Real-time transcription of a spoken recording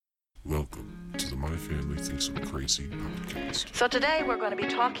Welcome to the My Family Thinks I'm Crazy podcast. So today we're going to be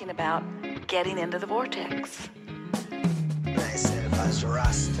talking about getting into the vortex. Myself as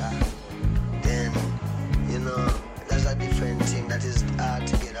Rasta, then, there's a different thing that is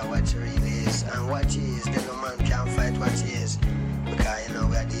altogether what it really is. And what is, then no man can fight what is. Because,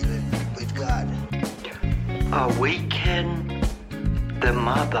 we are dealing with God. Awaken the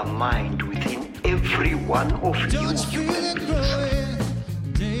mother mind within every one of you. Don't you feel it growing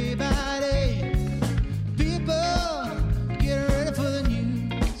day by day? People get ready for the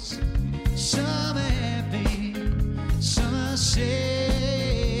news. Some are happy, some are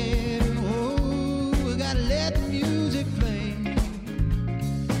sad. Oh, we gotta let the music play.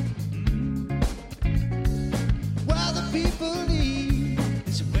 While the people need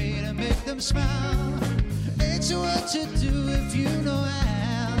is a way to make them smile. Ain't sure what to do if you know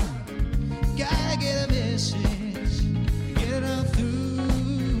how. Gotta get a message, get it on through.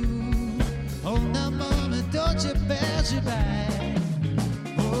 Hold that moment, don't you pass it by.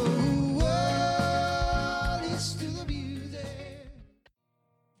 Oh, listen to the music.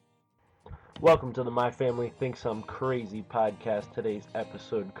 Welcome to the My Family Thinks I'm Crazy podcast. Today's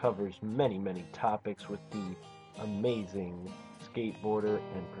episode covers many, many topics with the amazing skateboarder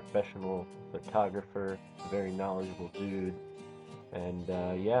and professional photographer, very knowledgeable dude. And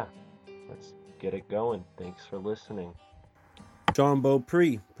let's get it going. Thanks for listening. John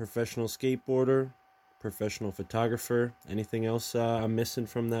Beaupre, professional skateboarder, professional photographer. Anything else I'm missing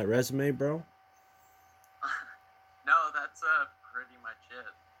from that resume, bro? No, that's pretty much it.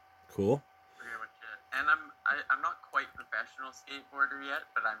 Cool. Pretty much it. And I'm not quite professional skateboarder yet,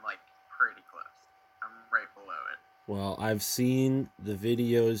 but I'm like pretty close. I'm right below it. Well, I've seen the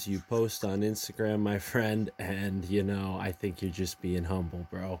videos you post on Instagram, my friend, and I think you're just being humble,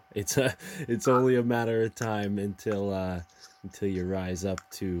 bro. It's only a matter of time until you rise up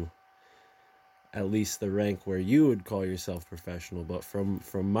to at least the rank where you would call yourself professional. But from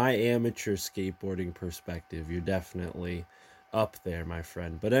my amateur skateboarding perspective, you're definitely up there, my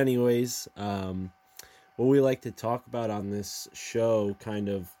friend. But anyways, what we like to talk about on this show, kind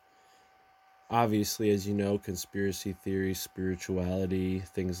of, obviously, as you know, conspiracy theories, spirituality,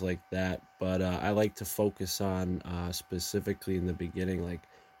 things like that. But I like to focus on specifically in the beginning, like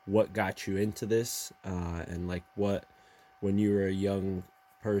what got you into this, and like when you were a young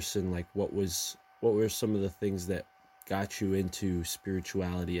person, like what were some of the things that got you into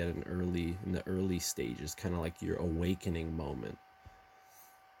spirituality in the early stages, kind of like your awakening moment.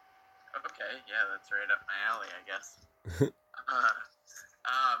 Okay, yeah, that's right up my alley, I guess.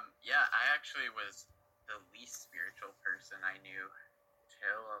 Yeah, I actually was the least spiritual person I knew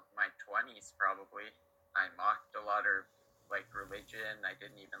till my 20s, probably. I mocked a lot of, religion. I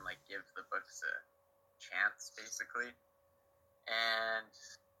didn't even, give the books a chance, basically. And,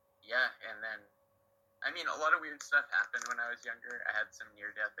 yeah, and then, a lot of weird stuff happened when I was younger. I had some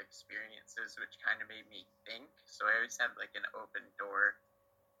near-death experiences, which kind of made me think. So I always had, an open door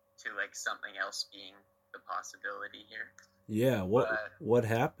to, something else being the possibility here. Yeah, what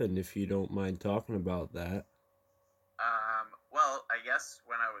happened, if you don't mind talking about that? Well, I guess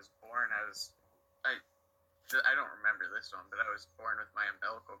when I was born, I don't remember this one, but I was born with my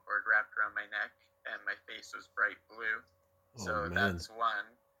umbilical cord wrapped around my neck, and my face was bright blue. So that's one.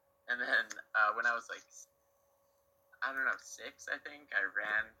 And then when I was 6, I think, I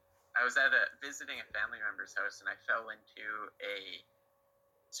was visiting a family member's house, and I fell into a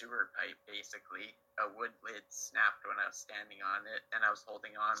sewer pipe, basically. A wood lid snapped when I was standing on it, and I was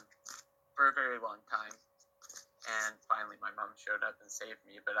holding on for a very long time. And finally my mom showed up and saved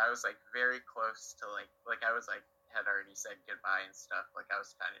me, but I was very close to had already said goodbye and stuff. I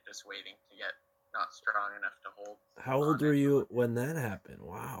was kind of just waiting to get not strong enough to hold. How old were you when that happened?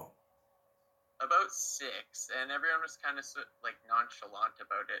 Wow. About 6, and everyone was kind of nonchalant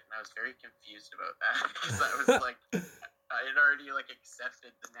about it, and I was very confused about that because I was I had already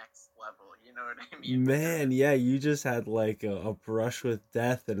accepted the next level, you know what I mean? Man, yeah, you just had a brush with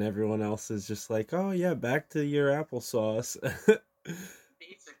death, and everyone else is just oh yeah, back to your applesauce.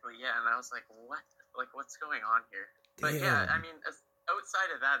 Basically, yeah, and I was what? What's going on here? But Damn. yeah,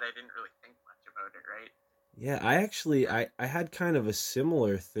 outside of that, I didn't really think much about it, right? Yeah, I had kind of a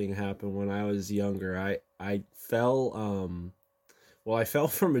similar thing happen when I was younger. I fell I fell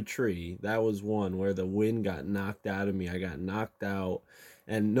from a tree. That was one where the wind got knocked out of me. I got knocked out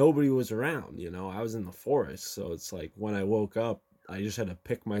and nobody was around, I was in the forest. So it's when I woke up, I just had to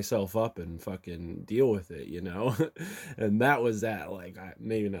pick myself up and fucking deal with it, And that was at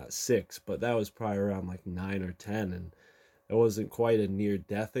maybe not 6, but that was probably around 9 or 10. And it wasn't quite a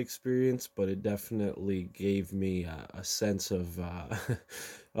near-death experience, but it definitely gave me a sense of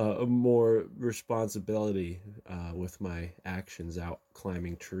more responsibility with my actions out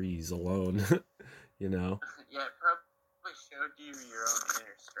climbing trees alone. You know? Yeah, it probably showed you your own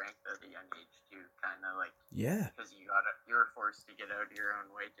inner strength at a young age too, kind of like Yeah. because you were forced to get out of your own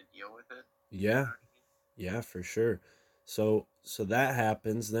way to deal with it. You know Yeah. what I mean? Yeah, for sure. So that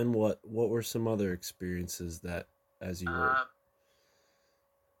happens. Then what were some other experiences that as you were Uh,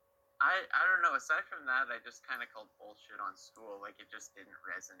 I don't know. Aside from that, I just kind of called bullshit on school. Like it just didn't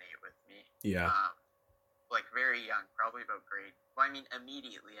resonate with me. Yeah. Like very young, probably about grade. Well, I mean,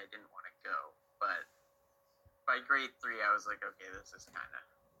 immediately I didn't want to go, but by grade 3, I was like, okay, this is kind of.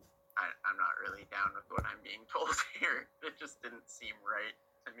 I'm not really down with what I'm being told here. It just didn't seem right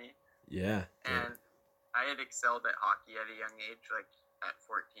to me. Yeah. And I had excelled at hockey at a young age. Like at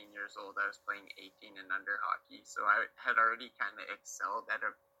 14 years old, I was playing 18 and under hockey. So I had already kind of excelled at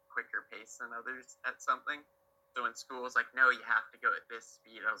a quicker pace than others at something. So when school was like, no, you have to go at this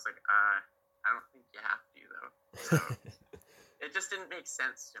speed, I was like, I don't think you have to, though. So it just didn't make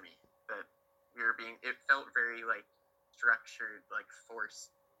sense to me that it felt very like structured, like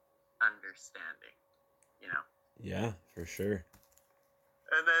forced understanding, you know? Yeah, for sure.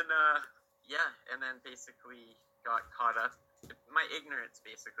 And then, and then basically got caught up. My ignorance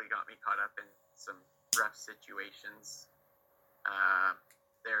basically got me caught up in some rough situations.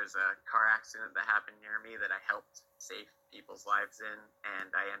 There was a car accident that happened near me that I helped save people's lives in, and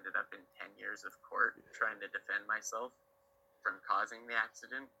I ended up in 10 years of court trying to defend myself from causing the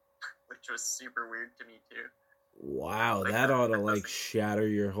accident, which was super weird to me too. Wow, Like, that ought to that like doesn't- shatter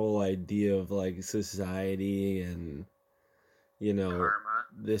your whole idea of like society and Karma.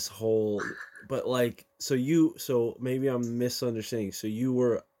 this whole but like so maybe I'm misunderstanding. So you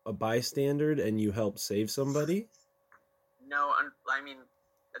were a bystander and you helped save somebody? No, I mean,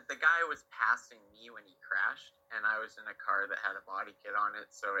 the guy was passing me when he crashed, and I was in a car that had a body kit on it.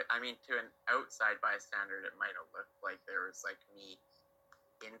 So, to an outside bystander, it might have looked like there was, like, me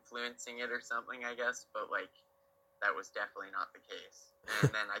influencing it or something, I guess. But, like, that was definitely not the case.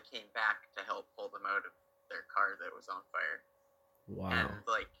 And then I came back to help pull them out of their car that was on fire. Wow. And,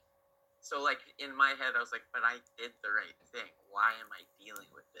 like, so, like, in my head, I was like, but I did the right thing. Why am I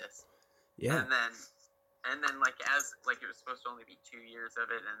dealing with this? Yeah. And then like it was supposed to only be 2 years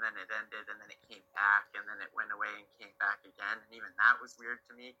of it, and then it ended, and then it came back, and then it went away and came back again, and even that was weird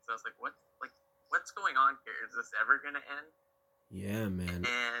to me because I was like, what's going on here? Is this ever gonna end? Yeah, man.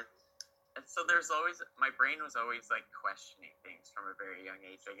 And so my brain was always like questioning things from a very young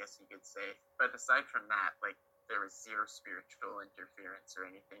age, I guess you could say. But aside from that, like there was zero spiritual interference or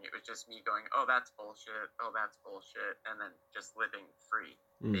anything. It was just me going, oh, that's bullshit. Oh, that's bullshit, and then just living free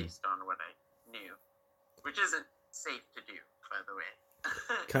based on what I knew. Which isn't safe to do, by the way.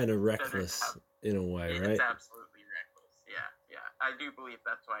 Kind of reckless in a way, right? It's absolutely reckless. Yeah. I do believe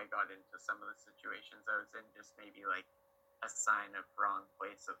that's why I got into some of the situations I was in, just maybe like a sign of wrong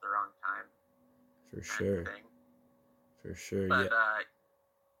place at the wrong time. For sure. Thing. For sure, but,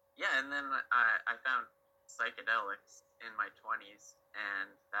 and then I found psychedelics in my 20s,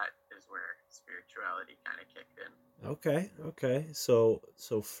 and that is where spirituality kind of kicked in. Okay. So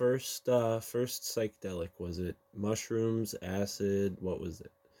first psychedelic, was it mushrooms, acid? What was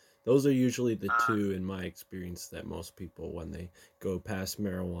it? Those are usually the two in my experience that most people, when they go past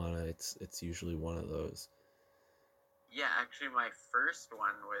marijuana, it's usually one of those. Yeah, actually, my first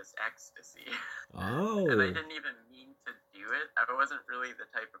one was ecstasy. Oh. And I didn't even mean to do it. I wasn't really the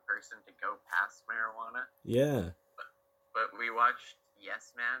type of person to go past marijuana. Yeah. But we watched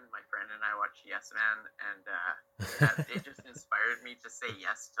Yes Man. My friend and I watched Yes Man, and it just inspired me to say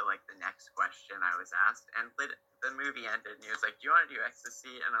yes to like the next question I was asked. And the movie ended, and he was like, "Do you want to do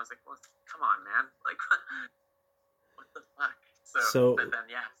ecstasy?" And I was like, "Well, come on, man! Like, what the fuck?" So but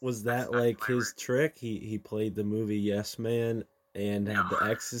then, yeah, was that like his trick? He played the movie Yes Man and had the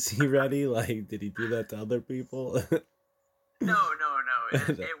ecstasy ready? Like, did he do that to other people? No.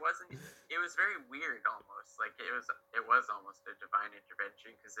 It wasn't. It was very weird, almost. Like it was almost a divine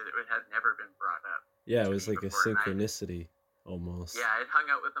intervention because it had never been brought up. Yeah, it was like a synchronicity, almost. Yeah, I'd hung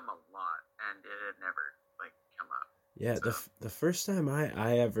out with him a lot, and it had never like come up. Yeah, so. the first time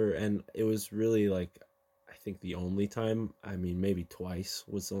I ever, and it was really like, I think the only time, I mean maybe twice,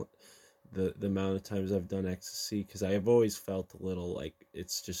 was the amount of times I've done ecstasy, because I have always felt a little like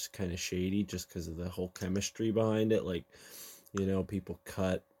it's just kind of shady just because of the whole chemistry behind it, like, you know, people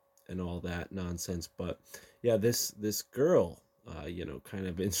cut and all that nonsense. But yeah, this girl, you know, kind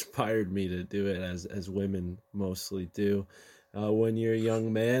of inspired me to do it, as women mostly do. When you're a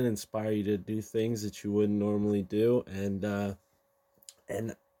young man, inspire you to do things that you wouldn't normally do, and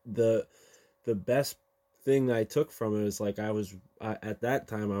the best thing I took from it was like at that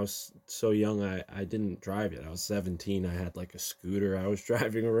time I was so young, I didn't drive yet. I was 17. I had like a scooter I was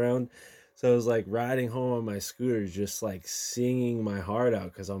driving around. So I was like riding home on my scooter, just like singing my heart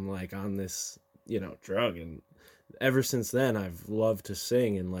out because I'm like on this, drug. And ever since then, I've loved to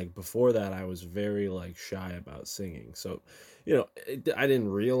sing. And like before that, I was very like shy about singing. So, I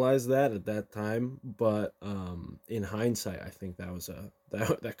didn't realize that at that time. But in hindsight, I think that was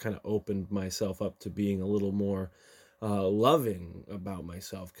that kind of opened myself up to being a little more loving about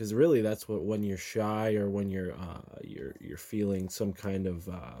myself. Because really, that's what, when you're shy or when you're feeling some kind of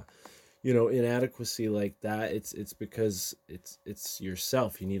inadequacy like that, it's because it's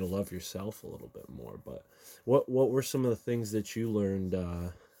yourself. You need to love yourself a little bit more. But what were some of the things that you learned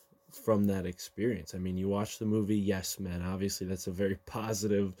from that experience? I mean, you watched the movie Yes Men. Obviously, that's a very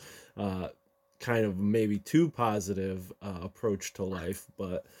positive, kind of maybe too positive approach to life.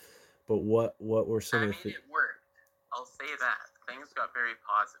 But what were some of the things? It worked. I'll say that things got very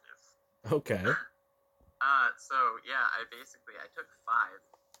positive. Okay. So yeah, I took 5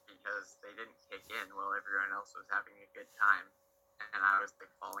 because they didn't kick in while everyone else was having a good time, and I was like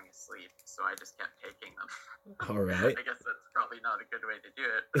falling asleep, so I just kept taking them. All right. I guess that's probably not a good way to do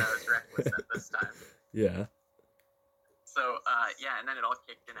it, but I was reckless at this time. Yeah. So and then it all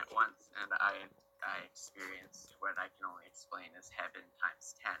kicked in at once, and I experienced what I can only explain as heaven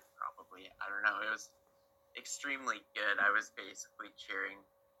times 10, probably. I don't know. It was extremely good. I was basically cheering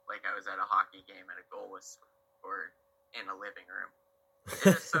like I was at a hockey game and a goal was scored in a living room.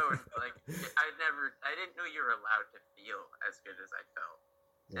 It was so like I didn't know you were allowed to feel as good as I felt.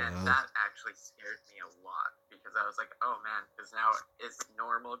 Wow. And that actually scared me a lot because I was like, oh man, because now is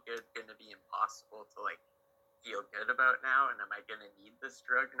normal good going to be impossible to like feel good about now? And am I going to need this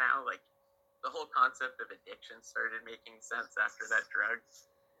drug now? Like the whole concept of addiction started making sense after that drug.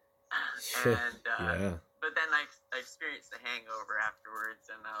 And but then I experienced the hangover afterwards,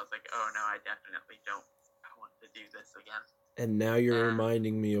 and I was like, oh no, I definitely don't want to do this again. And now you're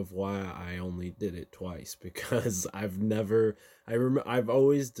reminding me of why I only did it twice, because I've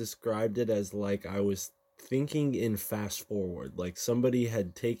always described it as like I was thinking in fast forward, like somebody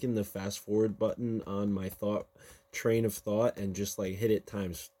had taken the fast forward button on my train of thought and just like hit it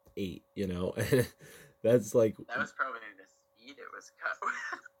times 8, that's like, that was probably the speed it was cut with.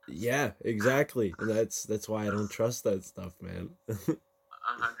 Yeah, exactly. And that's why I don't trust that stuff, man. 100%.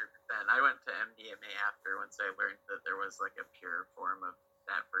 I went to MDMA after once I learned that there was like a pure form of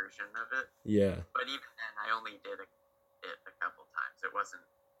that version of it. Yeah. But even then, I only did it a couple times. It wasn't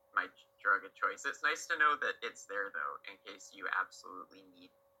my drug of choice. It's nice to know that it's there though, in case you absolutely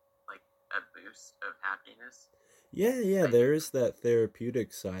need like a boost of happiness. Yeah, there is that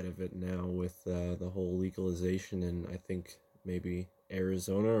therapeutic side of it now with the whole legalization, and I think maybe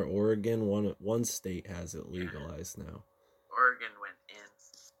Arizona or Oregon, one state has it legalized now. Oregon went in.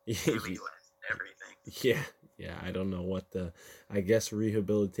 Legalized everything. Yeah, I don't know I guess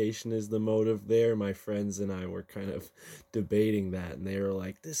rehabilitation is the motive there. My friends and I were kind of debating that, and they were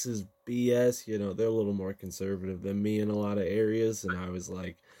like, this is BS, they're a little more conservative than me in a lot of areas, and I was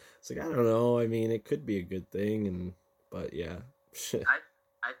like, I don't know, I mean, it could be a good thing, but yeah.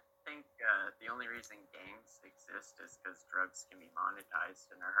 I think the only reason gangs exist is because drugs can be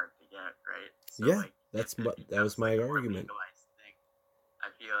monetized and are hard to get, right? So, yeah, like, that was my argument. Thing, I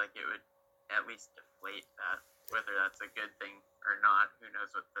feel like it would at least deflate that. Whether that's a good thing or not, who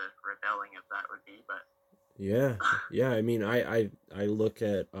knows what the rebelling of that would be, but yeah, I mean, I look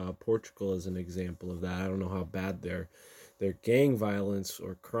at Portugal as an example of that. I don't know how bad their gang violence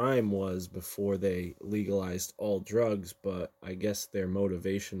or crime was before they legalized all drugs, but I guess their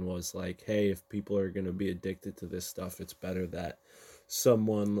motivation was like, hey, if people are going to be addicted to this stuff, it's better that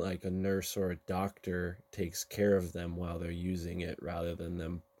someone like a nurse or a doctor takes care of them while they're using it rather than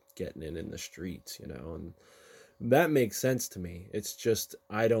them getting it in the streets, and that makes sense to me. It's just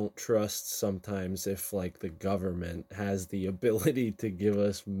I don't trust sometimes if like the government has the ability to give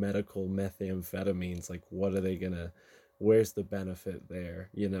us medical methamphetamines, like where's the benefit there,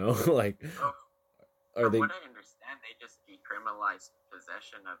 like are they? From what I understand, they just decriminalized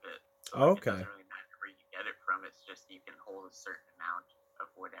possession of it. So okay. It doesn't really matter where you get it from. It's just you can hold a certain amount of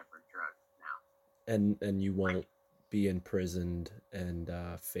whatever drug now. And you won't be imprisoned and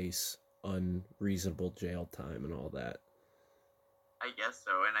face unreasonable jail time and all that. I guess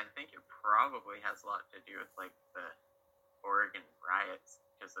so, and I think it probably has a lot to do with like the Oregon riots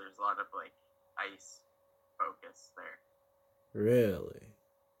because there's a lot of like ICE focus there. Really?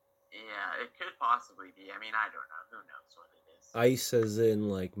 Yeah, it could possibly be. I mean, I don't know. Who knows what it is? ICE as in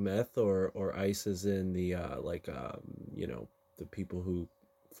like meth, or ICE as in the the people who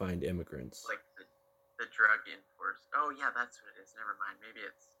find immigrants. Like the the drug enforce. Oh yeah, that's what it is. Never mind. Maybe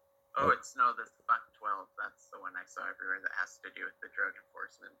it's. Oh, Oh. it's no, the Fuck 12. That's the one I saw everywhere that has to do with the drug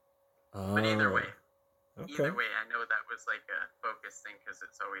enforcement. Oh, But either way, okay. I know that was like a focus thing because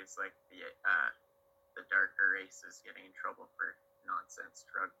it's always like the darker races getting in trouble for nonsense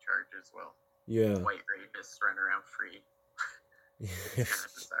drug charges. Well, Yeah. white rapists run around free. It's kind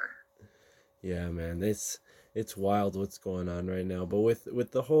of bizarre. Yeah, man, it's wild what's going on right now. But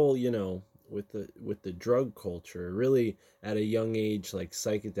with the whole, with the drug culture, really at a young age, like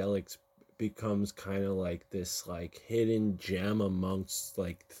psychedelics becomes kind of like this like hidden gem amongst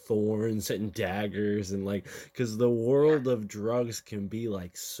like thorns and daggers, and like because the world of drugs can be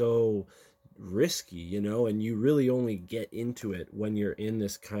like so risky, and you really only get into it when you're in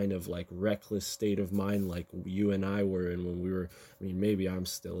this kind of like reckless state of mind like you and I were in when we were. I mean, maybe I'm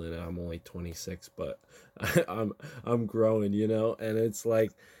still in it. I'm only 26, but I'm growing, and it's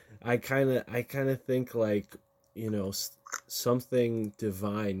like I kind of think like, something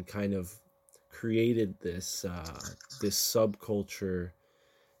divine kind of created this this subculture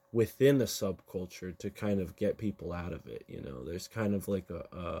within a subculture to kind of get people out of it. There's kind of like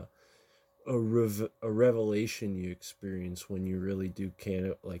a revelation you experience when you really do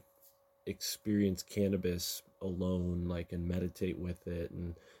experience cannabis alone, like, and meditate with it,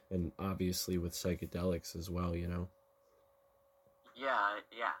 and obviously with psychedelics as well. Yeah.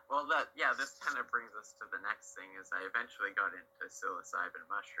 Well, this kind of brings us to the next thing. Is I eventually got into psilocybin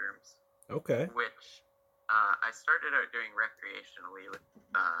mushrooms. Okay. Which I started out doing recreationally with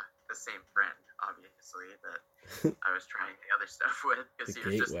the same friend, obviously, that I was trying the other stuff with, because he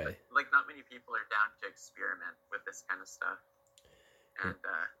was gateway. just like not many people are down to experiment with this kind of stuff, and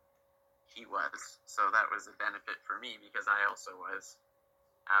he was. So that was a benefit for me because I also was.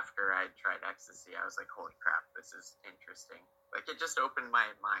 After I tried ecstasy, I was like, holy crap, this is interesting. Like, it just opened my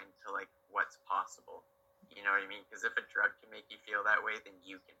mind to like what's possible. You know what I mean? Because if a drug can make you feel that way, then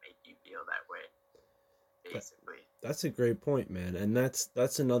you can make you feel that way. Basically. That's a great point, man. And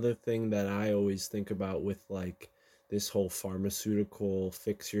that's another thing that I always think about with like this whole pharmaceutical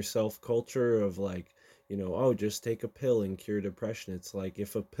fix yourself culture of like, oh, just take a pill and cure depression. It's like,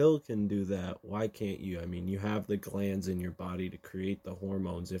 if a pill can do that, why can't you? I mean, you have the glands in your body to create the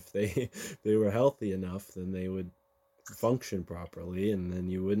hormones. If they were healthy enough, then they would function properly, and then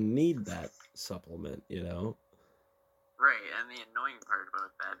you wouldn't need that supplement, Right, and the annoying part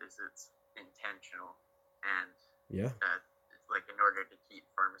about that is it's intentional, and like in order to keep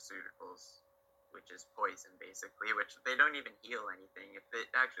pharmaceuticals, which is poison basically, which they don't even heal anything. If it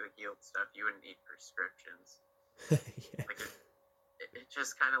actually healed stuff, you wouldn't need prescriptions. Yeah. Like it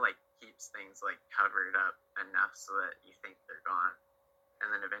just kind of like keeps things like covered up enough so that you think they're gone,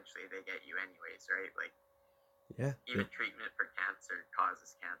 and then eventually they get you anyways, right? Like, yeah, even treatment for cancer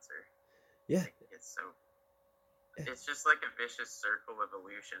causes cancer. Yeah, like, it's just like a vicious circle of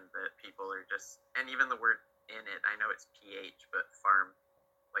illusion that people are just, and even the word in it, I know it's pH, but pharma,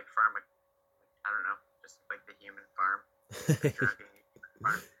 I don't know, just like the human farm.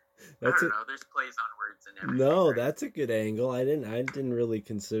 Farm. I don't know. There's plays on words and everything. No, right? that's a good angle. I didn't really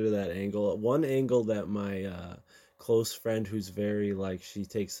consider that angle. One angle that my close friend, who's very like, she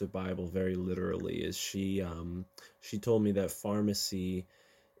takes the Bible very literally, is she told me that pharmacy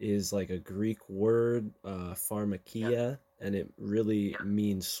is like a Greek word, pharmakia, and it really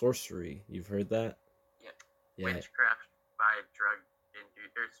means sorcery. You've heard that? Yep. Yeah. Witchcraft by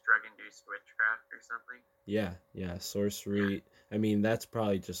drug-induced witchcraft or something. Yeah, sorcery. Yeah. I mean, that's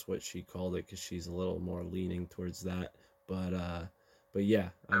probably just what she called it because she's a little more leaning towards that. But yeah,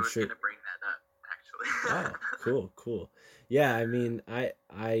 I was gonna bring that up actually. Oh, cool. Yeah, I mean,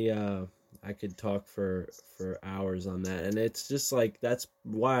 I could talk for hours on that, and it's just like, that's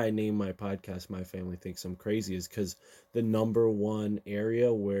why I named my podcast My Family Thinks I'm Crazy, is because the number one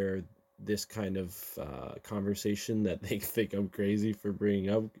area where this kind of conversation that they think I'm crazy for bringing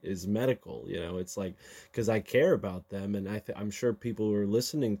up is medical. It's like, because I care about them, and I'm sure people who are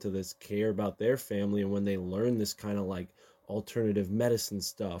listening to this care about their family, and when they learn this kind of like alternative medicine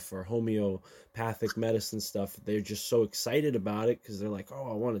stuff or homeopathic medicine stuff, they're just so excited about it because they're like, oh,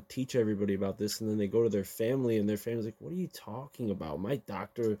 I want to teach everybody about this. And then they go to their family, and their family's like, what are you talking about? My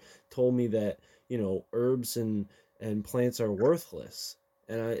doctor told me that herbs and plants are worthless.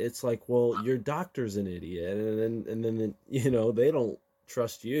 And it's like, well, your doctor's an idiot, and then they don't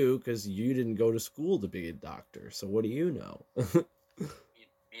trust you because you didn't go to school to be a doctor. So what do you know?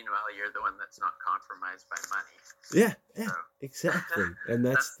 Meanwhile, you're the one that's not compromised by money. Yeah, so, exactly. And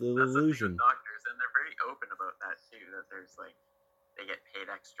that's the illusion. The doctors, and they're very open about that too. That there's like, they get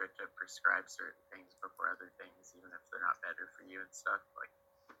paid extra to prescribe certain things before other things, even if they're not better for you and stuff. Like,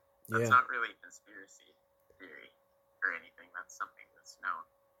 That's Yeah. not really a conspiracy theory or anything. That's something that's known.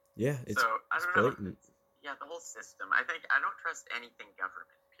 Yeah, it's So I it's don't know. blatant. Yeah, the whole system. I don't trust anything government.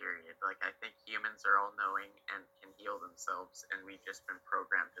 Period. Like I think humans are all knowing and can heal themselves, and we've just been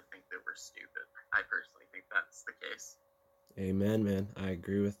programmed to think that we're stupid. I personally think that's the case. Amen, man. I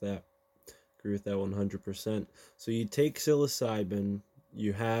agree with that. Agree with that 100%. So you take psilocybin,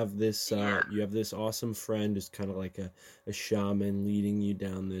 you have this Yeah. you have this awesome friend who's kind of like a shaman leading you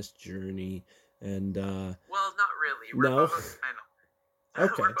down this journey, and Well, not really. We're No? both kind of.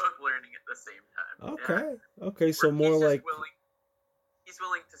 Okay. We're both learning at the same time. okay. Yeah. Okay, so He's more just like He's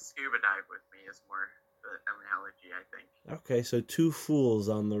willing to scuba dive with me. Is more the analogy, I think. okay, so two fools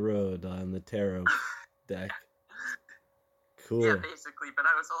on the road on the tarot deck. Cool. Yeah, basically. But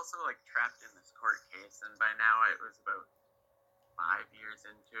I was also like trapped in this court case, and by now it was about 5 years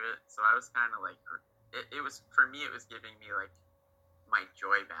into it. So I was kind of like, it was for me. It was giving me like my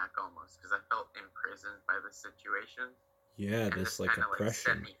joy back almost because I felt imprisoned by the situation. Yeah, And this this like kind of like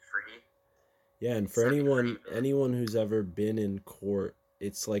set oppression. me free. Yeah, and for set me anyone free, man. anyone who's ever been in court,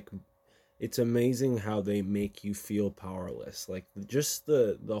 it's like it's amazing how they make you feel powerless. Like just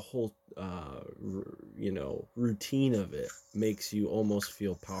the whole routine of it makes you almost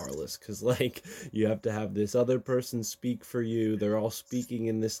feel powerless cuz like you have to have this other person speak for you. They're all speaking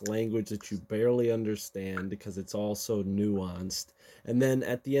in this language that you barely understand because it's all so nuanced. And then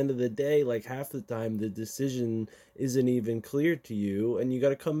at the end of the day, like half the time the decision isn't even clear to you and you got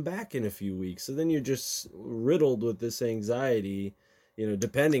to come back in a few weeks. So then you're just riddled with this anxiety,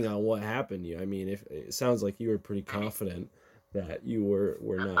 depending on what happened to you. I mean, if it sounds like you were pretty confident that you were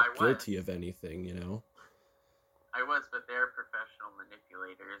I not was. guilty of anything, I was, but they're professional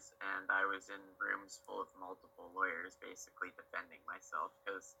manipulators, and I was in rooms full of multiple lawyers basically defending myself.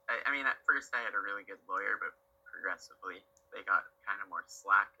 Because, I mean, at first I had a really good lawyer, but progressively they got kind of more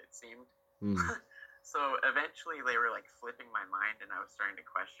slack, it seemed. Hmm. So eventually they were like flipping my mind, and I was starting to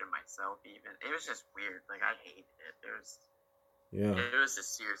question myself even. It was just weird. Like, I hated it. Yeah. It was a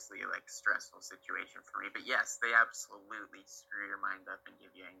seriously like stressful situation for me. But yes, they absolutely screw your mind up and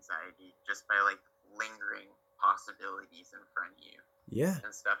give you anxiety just by like lingering possibilities in front of you Yeah.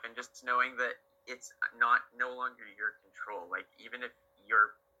 and stuff, and just knowing that it's no longer your control. Like even if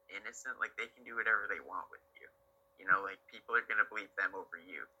you're innocent, like they can do whatever they want with you. Like people are gonna believe them over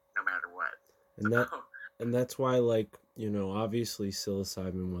you no matter what. And that's why, like, obviously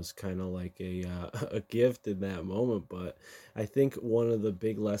psilocybin was kind of like a gift in that moment. But I think one of the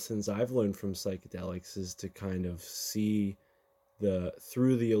big lessons I've learned from psychedelics is to kind of see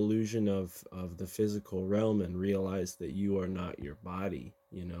through the illusion of the physical realm and realize that you are not your body.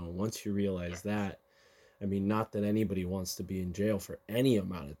 Once you realize that, I mean, not that anybody wants to be in jail for any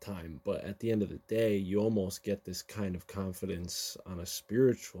amount of time, but at the end of the day, you almost get this kind of confidence on a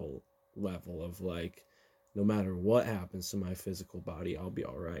spiritual level of like, no matter what happens to my physical body, I'll be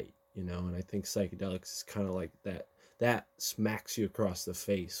all right, and I think psychedelics is kind of like that smacks you across the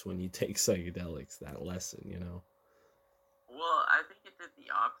face when you take psychedelics, that lesson. Well, I think it did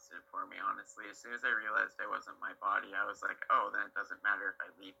the opposite for me, honestly. As soon as I realized I wasn't my body, I was like, oh, then it doesn't matter if I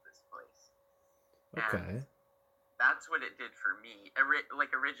leave this place. Okay. And that's what it did for me,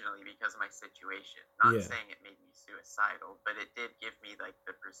 originally because of my situation. Not Yeah. saying it made me suicidal, but it did give me like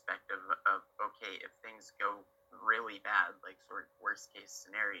the perspective of, okay, if things go really bad, like sort of worst case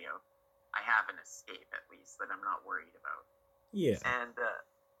scenario, I have an escape at least that I'm not worried about. Yeah. And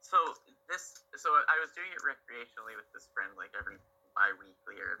so I was doing it recreationally with this friend like every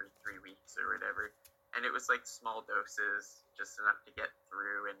bi-weekly or every 3 weeks or whatever, and it was like small doses, just enough to get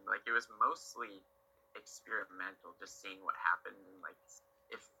through, and like it was mostly experimental, just seeing what happened, and like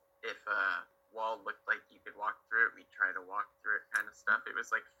if a wall looked like you could walk through it, we'd try to walk through it, kind of stuff. It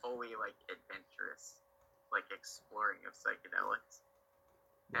was like fully like adventurous, like exploring of psychedelics.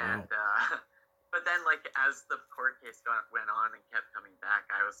 Wow. And but then like as the court case went on and kept coming back,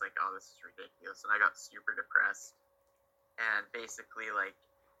 I was like, oh, this is ridiculous, and I got super depressed, and basically like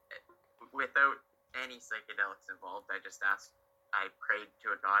without any psychedelics involved, I prayed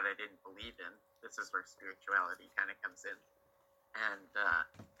to a god I didn't believe in. This is where spirituality kind of comes in. And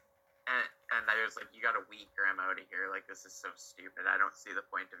I was like, you got a week or I'm out of here. Like, this is so stupid. I don't see the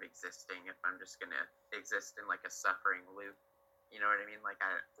point of existing if I'm just going to exist in like a suffering loop. You know what I mean? Like,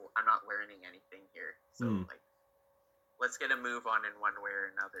 I'm not learning anything here. So like, let's get a move on in one way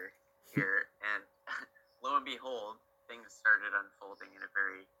or another here. And lo and behold, things started unfolding in a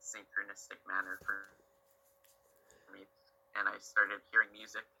very synchronistic manner for me. And I started hearing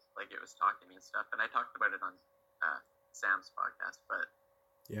music, like it was talking to me and stuff. And I talked about it on Sam's podcast, but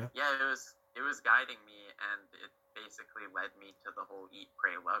yeah, it was guiding me, and basically led me to the whole Eat,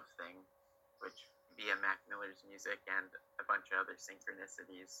 Pray, Love thing, which via Mac Miller's music and a bunch of other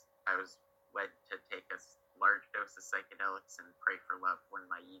synchronicities, I was led to take a large dose of psychedelics and pray for love when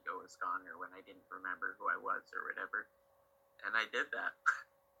my ego was gone or when I didn't remember who I was or whatever. And I did that.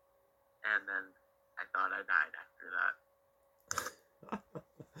 And then I thought I died after that.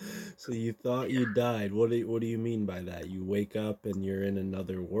 So you thought you died. What do you mean by that? You wake up and you're in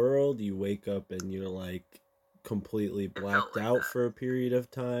another world? You wake up and you're like completely blacked like out that. for a period of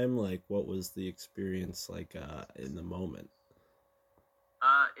time? Like, what was the experience like in the moment?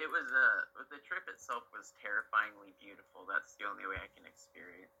 It was the trip itself was terrifyingly beautiful. That's the only way I can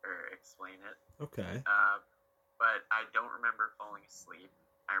experience or explain it. Okay. But I don't remember falling asleep.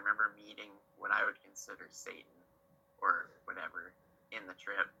 I remember meeting what I would consider Satan or whatever in the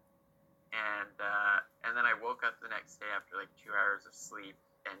trip, and then I woke up the next day after like 2 hours of sleep,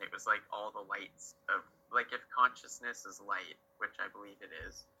 and it was like all the lights of, like, if consciousness is light, which I believe it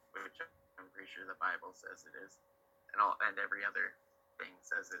is, which I'm pretty sure the Bible says it is, and every other thing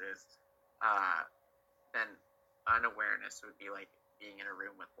says it is, then unawareness would be like being in a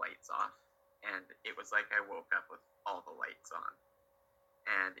room with lights off, and it was like I woke up with all the lights on,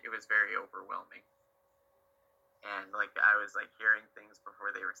 and it was very overwhelming. And like I was like hearing things before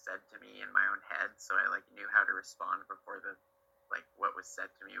they were said to me in my own head, so I like knew how to respond before the like what was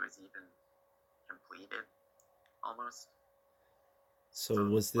said to me was even completed, almost. So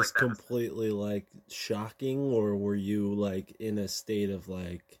was this like, that was- completely like shocking, or were you like in a state of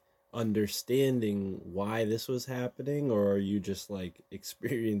like understanding why this was happening, or are you just like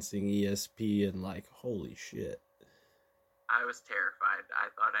experiencing ESP and like, holy shit? I was terrified.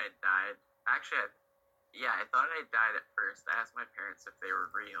 I thought I had died. Actually, I thought I died at first. I asked my parents if they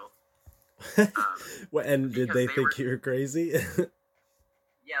were real. Well, and did because they they think were- you were crazy?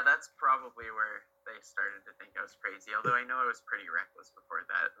 Yeah, that's probably where they started to think I was crazy. Although I know I was pretty reckless before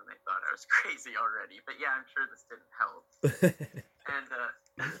that, and they thought I was crazy already. But yeah, I'm sure this didn't help. And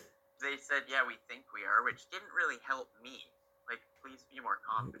they said, "Yeah, we think we are," which didn't really help me. Like, please be more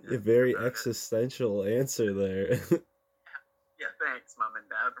confident. A very about it. existential answer there. Yeah, thanks, Mom and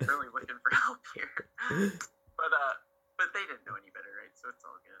Dad. I'm really looking for help here. But they didn't know any better, right? So it's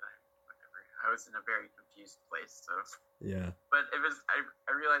all good. Whatever. I was in a very confused place, so. Yeah. But it was. I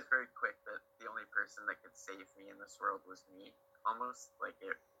realized very quick that the only person that could save me in this world was me. Almost like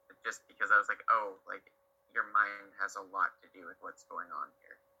it just because I was like, oh, like your mind has a lot to do with what's going on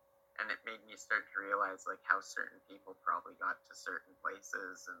here, and it made me start to realize like how certain people probably got to certain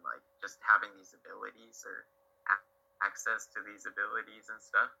places, and like just having these abilities or access to these abilities and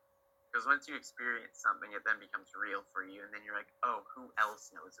stuff. Because once you experience something, it then becomes real for you, and then you're like, oh, who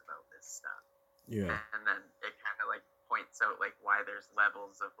else knows about this stuff? Yeah. And then it kind of like points out like why there's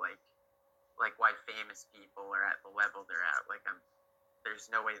levels of like why famous people are at the level they're at. Like there's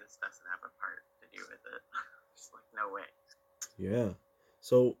no way this doesn't have a part to do with it. Just like no way. Yeah.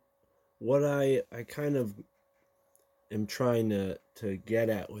 So what I kind of am trying to get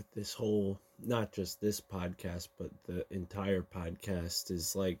at with this whole, not just this podcast, but the entire podcast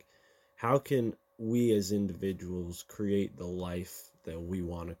is like, how can we as individuals create the life that we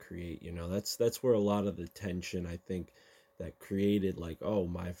want to create? You know, that's where a lot of the tension, I think, that created like, oh,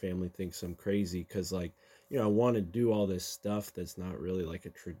 my family thinks I'm crazy because like, you know, I want to do all this stuff that's not really like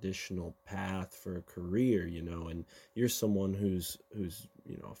a traditional path for a career, you know, and you're someone who's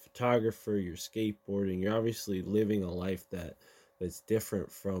you know, a photographer, you're skateboarding, you're obviously living a life that's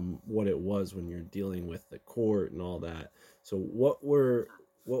different from what it was when you're dealing with the court and all that. So what were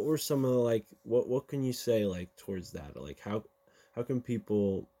some of the, like, what can you say like towards that? Like how can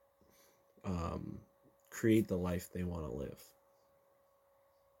people create the life they want to live?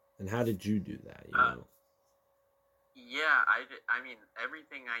 And how did you do that, you know? Yeah, I mean,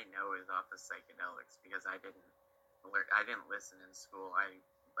 everything I know is off of psychedelics because I didn't listen in school.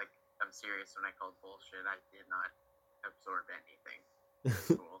 I'm serious when I called bullshit. I did not absorb anything in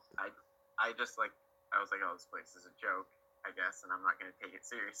school. I just like, I was like, oh, this place is a joke, I guess, and I'm not going to take it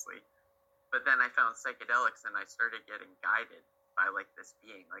seriously. But then I found psychedelics and I started getting guided by like this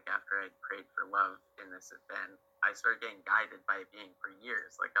being. Like after I'd prayed for love in this event, I started getting guided by a being for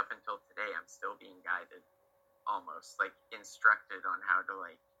years. Like up until today, I'm still being guided, almost like instructed on how to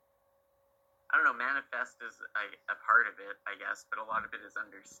like, I don't know, manifest is a part of it, I guess, but a lot of it is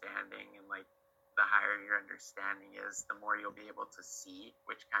understanding, and like the higher your understanding is, the more you'll be able to see,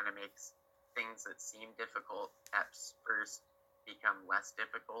 which kind of makes things that seem difficult at first become less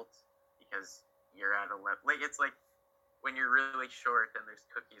difficult because you're at a level. Like it's like when you're really short and there's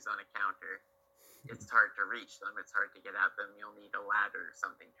cookies on a counter, it's hard to reach them. It's hard to get at them. You'll need a ladder or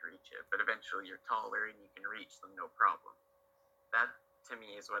something to reach it. But eventually you're taller and you can reach them, no problem. That, to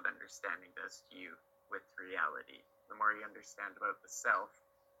me, is what understanding does to you with reality. The more you understand about the self,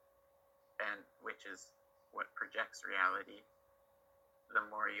 and which is what projects reality, the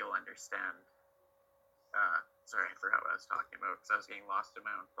more you'll understand. Sorry, I forgot what I was talking about because I was getting lost in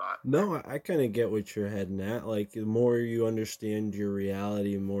my own thought. No, I kind of get what you're heading at. Like, the more you understand your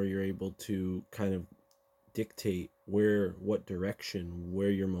reality, the more you're able to kind of dictate what direction, where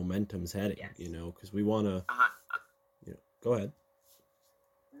your momentum's heading, Yes. you know, because we want to, go ahead.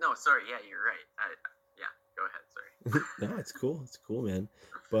 No, sorry, yeah, you're right. Go ahead, sorry. No, it's cool, man.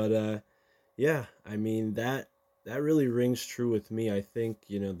 But, yeah, I mean, that really rings true with me. I think,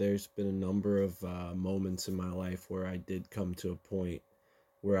 you know, there's been a number of moments in my life where I did come to a point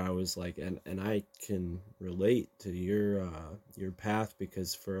where I was like, and I can relate to your path,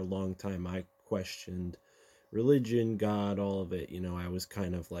 because for a long time I questioned religion, God, all of it. You know, I was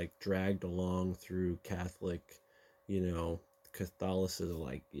kind of like dragged along through Catholic, you know, Catholicism.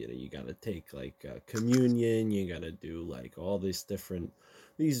 Like, you know, you got to take like communion, you got to do like all these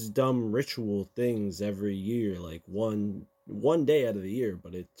dumb ritual things every year, like one day out of the year.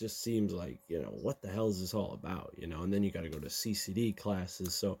 But it just seems like, you know, what the hell is this all about, you know? And then you got to go to CCD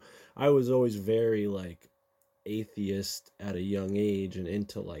classes. So I was always very like atheist at a young age, and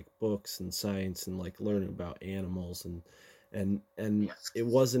into like books and science and like learning about animals, and it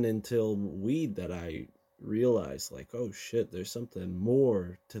wasn't until weed that I realized, like, oh shit, there's something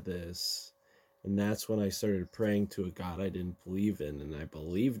more to this. And that's when I started praying to a God I didn't believe in, and I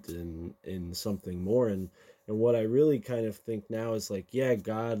believed in something more. And what I really kind of think now is like, yeah,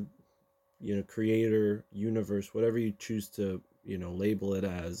 God, you know, creator, universe, whatever you choose to, you know, label it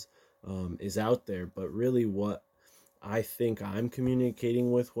as, is out there. But really what I think I'm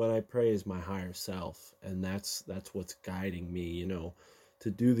communicating with when I pray is my higher self. And that's what's guiding me, you know, to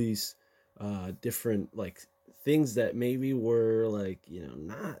do these different like things that maybe were like, you know,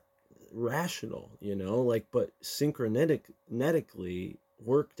 not rational, you know, like, but synchronetically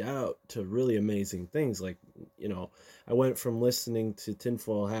worked out to really amazing things. Like, you know, I went from listening to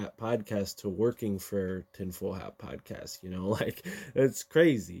Tinfoil Hat podcast to working for Tinfoil Hat podcast, you know, like, it's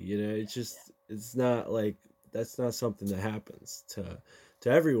crazy, you know. It's just, it's not like, that's not something that happens to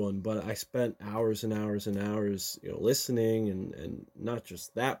everyone. But I spent hours and hours and hours, you know, listening, and not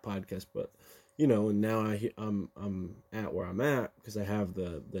just that podcast, but, you know, and now I'm at where I'm at because I have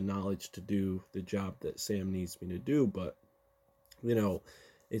the knowledge to do the job that Sam needs me to do. But, you know,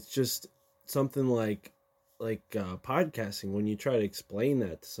 it's just something like podcasting. When you try to explain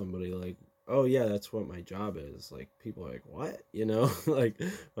that to somebody, like, oh yeah, that's what my job is, like, people are like, what, you know? Like,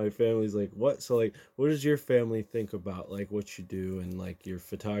 my family's like, what? So like, what does your family think about like what you do, and like your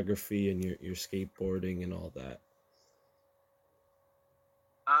photography and your skateboarding and all that?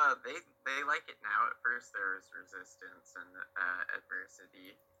 They like it now. At first there was resistance and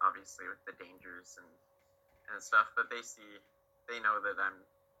adversity, obviously, with the dangers and stuff, but they know that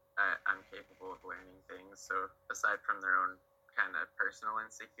I'm capable of learning things. So aside from their own kind of personal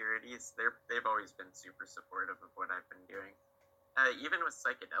insecurities, they've always been super supportive of what I've been doing. Even with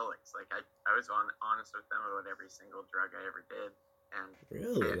psychedelics, like I was honest with them about every single drug I ever did. And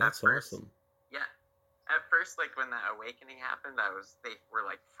really, that's awesome. Yeah. At first, like, when that awakening happened, they were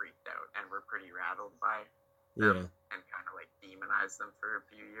like freaked out and were pretty rattled by them, and kind of like demonized them for a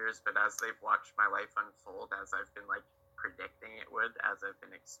few years. But as they've watched my life unfold, as I've been like predicting it would, as I've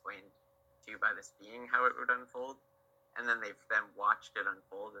been explained to by this being how it would unfold, and then they've then watched it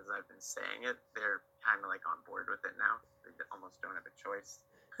unfold as I've been saying it, they're kind of like on board with it now. They almost don't have a choice.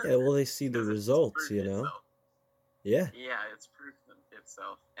 Yeah, well, they see the results, you know. Itself. Yeah, it's proof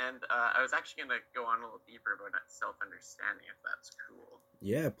itself. And I was actually going to go on a little deeper about self-understanding, if that's cool.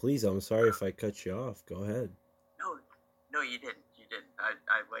 Yeah, please. I'm sorry if I cut you off. Go ahead. No, you didn't.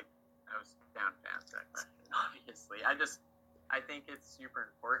 I was down to answer that question, obviously. I think it's super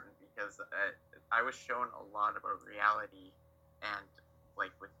important because I was shown a lot about reality and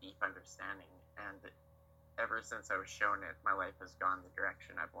like with deep understanding, and ever since I was shown it, my life has gone the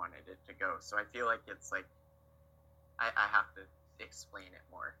direction I've wanted it to go. So I feel like it's like I have to explain it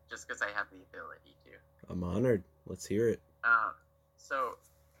more just because I have the ability to. I'm honored. Let's hear it.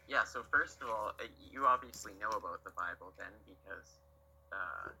 So first of all, you obviously know about the Bible then, because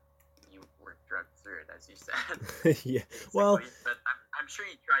you were drugged through it, as you said. Yeah. Well, but I'm sure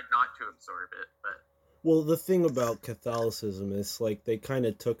you tried not to absorb it, but. Well, the thing about Catholicism is like they kind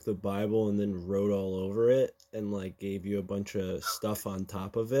of took the Bible and then wrote all over it and like gave you a bunch of stuff on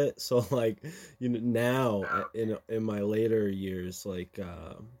top of it. So like, you know, now in my later years, like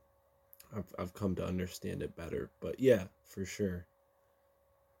I've come to understand it better. But yeah, for sure.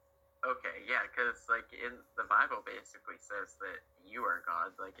 Okay, yeah, because like in the Bible basically says that you are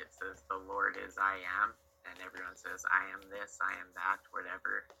God. Like it says the Lord is I am, and everyone says I am this, I am that,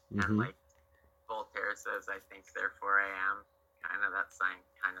 whatever. And like Voltaire says, I think therefore I am. Kind of that sign,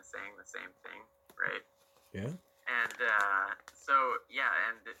 kind of saying the same thing, right? Yeah. And so yeah,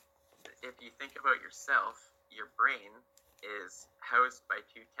 and if you think about yourself, your brain is housed by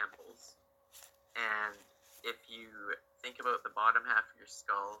two temples, and if you think about the bottom half of your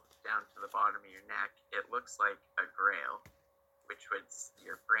skull down to the bottom of your neck, it looks like a grail, which would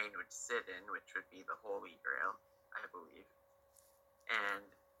your brain would sit in, which would be the Holy Grail, I believe. And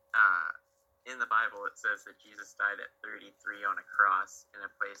in the Bible, it says that Jesus died at 33 on a cross in a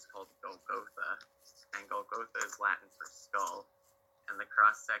place called Golgotha, and Golgotha is Latin for skull, and the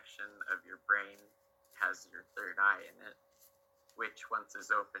cross section of your brain has your third eye in it, which once is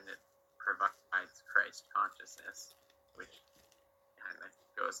open, it provides Christ consciousness, which kind of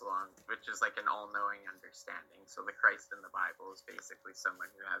goes along, which is like an all-knowing understanding. So the Christ in the Bible is basically someone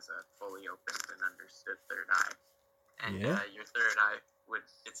who has a fully opened and understood third eye. And your third eye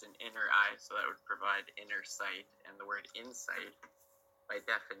it's an inner eye, so that would provide inner sight. And the word insight, by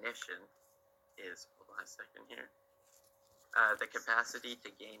definition, is, hold on a second here, the capacity to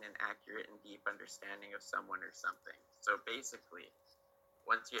gain an accurate and deep understanding of someone or something. So basically,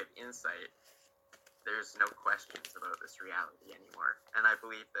 once you have insight, there's no questions about this reality anymore. And I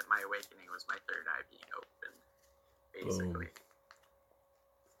believe that my awakening was my third eye being opened, basically. Boom.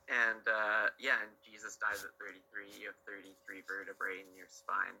 And and Jesus dies at 33. You have 33 vertebrae in your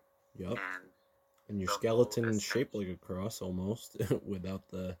spine. Yep. And your the skeleton whole is shaped like a cross almost, without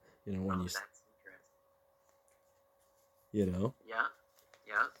the, when you, that's interesting. Yeah,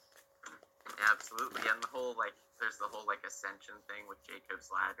 absolutely. And the whole, there's the whole, ascension thing with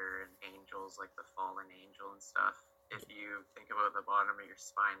Jacob's ladder and angels, like the fallen angel and stuff. If you think about the bottom of your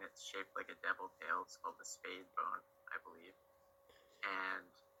spine, it's shaped like a devil tail. It's called the spade bone, I believe.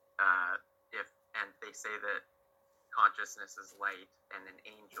 And they say that consciousness is light, and an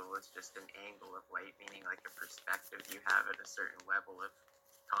angel is just an angle of light, meaning like a perspective you have at a certain level of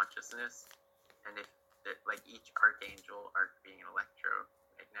consciousness. And if each archangel, arc being an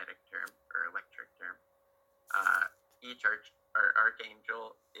electromagnetic term or electric term, each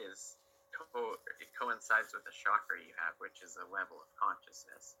archangel is it coincides with the chakra you have, which is a level of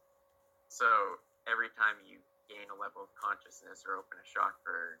consciousness. So every time you gain a level of consciousness or open a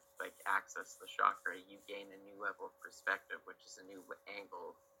chakra, or access the chakra, you gain a new level of perspective, which is a new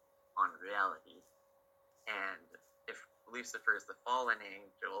angle on reality. And if Lucifer is the fallen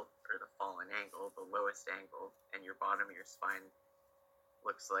angel, or the fallen angle, the lowest angle, and your bottom of your spine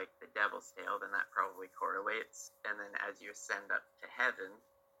looks like the devil's tail, then that probably correlates. And then as you ascend up to heaven,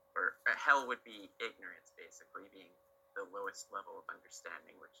 or hell would be ignorance, basically, being the lowest level of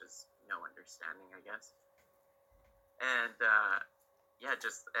understanding, which is no understanding, I guess. And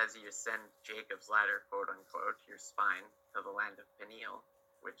just as you ascend Jacob's ladder, quote unquote, your spine to the land of pineal,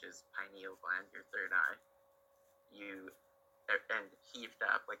 which is pineal gland, your third eye, and heaved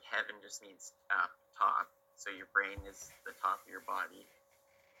up, like heaven just means up, top. So your brain is the top of your body.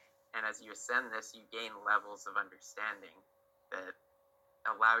 And as you ascend this, you gain levels of understanding that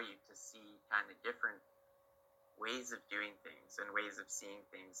allow you to see kind of different ways of doing things and ways of seeing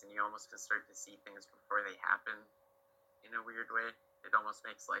things. And you almost can start to see things before they happen in a weird way. It almost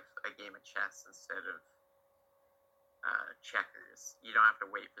makes life a game of chess instead of checkers. You don't have to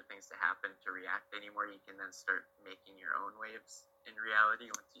wait for things to happen to react anymore. You can then start making your own waves in reality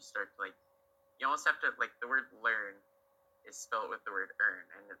once you start to, you almost have to, the word learn is spelled with the word earn.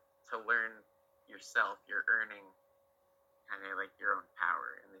 And to learn yourself, you're earning kind of like your own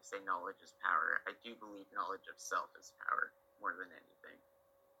power. And they say knowledge is power. I do believe knowledge of self is power more than anything.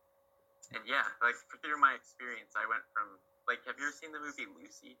 And yeah, through my experience, I went from, have you ever seen the movie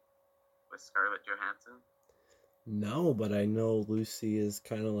Lucy with Scarlett Johansson? No, but I know Lucy is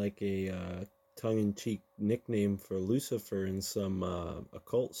kind of like a tongue-in-cheek nickname for Lucifer in some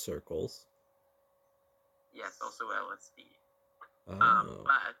occult circles. Yes, also LSD. Oh.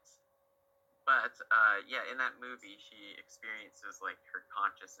 But in that movie, she experiences her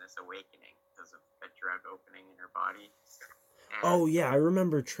consciousness awakening because of a drug opening in her body. Oh yeah, I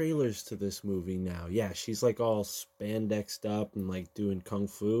remember trailers to this movie now. Yeah, she's all spandexed up and doing kung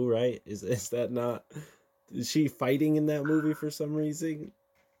fu, right? Is that not? Is she fighting in that movie for some reason?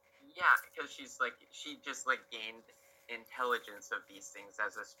 Yeah, because she just gained intelligence of these things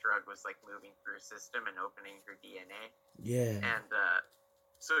as this drug was moving through her system and opening her DNA. Yeah. And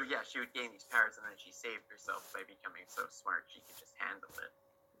so yeah, she would gain these powers, and then she saved herself by becoming so smart she could just handle it.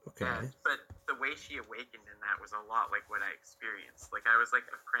 Okay. But the way she awakened in that was a lot like what I experienced. Like I was like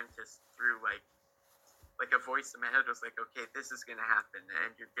apprenticed through like a voice in my head was like, okay, this is gonna happen,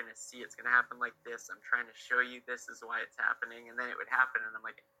 and you're gonna see it's gonna happen like this. I'm trying to show you this is why it's happening, and then it would happen, and I'm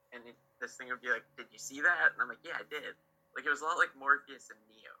like, this thing would be like, did you see that? And I'm like, yeah, I did. Like it was a lot like Morpheus and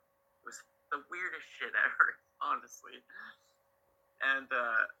Neo. It was the weirdest shit ever, honestly. And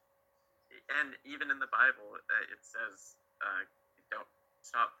even in the Bible, it says, don't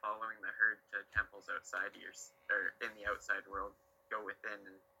stop following the herd to temples outside or in the outside world. Go within,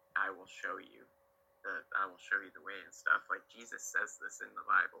 and I will show you the way and stuff. Like Jesus says this in the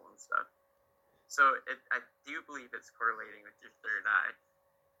Bible and stuff. So I do believe it's correlating with your third eye.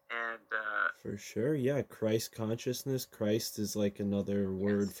 And for sure, yeah. Christ consciousness. Christ is like another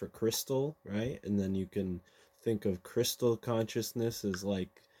word for crystal, right? And then you can think of crystal consciousness as like,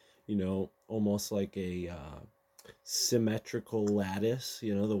 almost like a symmetrical lattice.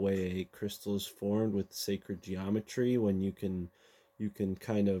 The way a crystal is formed with sacred geometry. When you can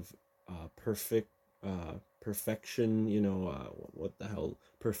kind of perfection.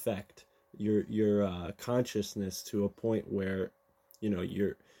 Perfect your consciousness to a point where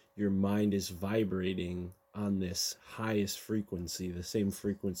your mind is vibrating on this highest frequency, the same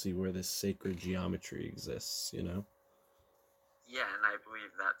frequency where this sacred geometry exists, Yeah, and I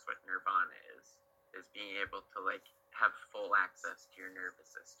believe that's what nirvana is being able to like have full access to your nervous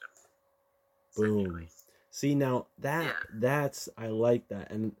system. Boom. See, now that's, I like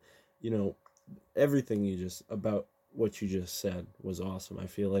that. And, everything about what you just said was awesome. I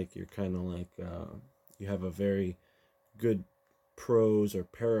feel like you're kind of like, you have a very good prose or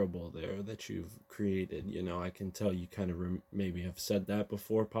parable there that you've created. I can tell you kind of maybe have said that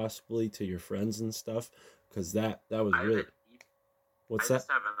before, possibly to your friends and stuff, because that was really. What's that? I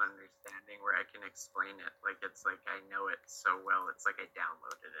just have an understanding where I can explain it. Like it's like I know it so well. It's like I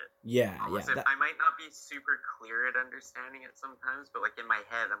downloaded it. Yeah. I might not be super clear at understanding it sometimes, but like in my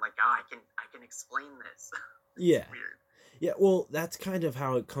head, I'm like, I can explain this. Yeah. Weird. Yeah, well, that's kind of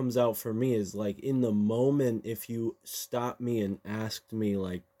how it comes out for me, is like in the moment, if you stopped me and asked me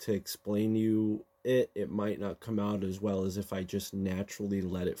like to explain you it might not come out as well as if I just naturally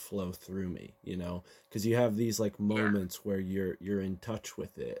let it flow through me, because you have these like moments where you're in touch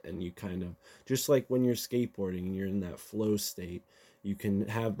with it, and you kind of, just like when you're skateboarding and you're in that flow state, you can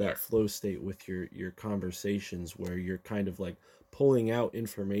have that flow state with your conversations where you're kind of like pulling out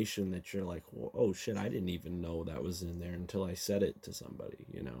information that you're like, well, oh shit, I didn't even know that was in there until I said it to somebody,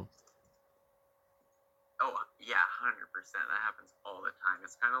 Oh, yeah, 100%. That happens all the time.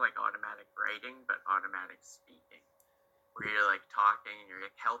 It's kind of like automatic writing, but automatic speaking. Where you're like talking and you're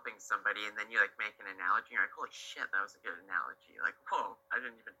like helping somebody, and then you like make an analogy, and you're like, holy shit, that was a good analogy. Like, whoa, I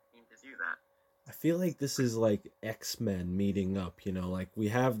didn't even mean to do that. I feel like this is like X-Men meeting up, like we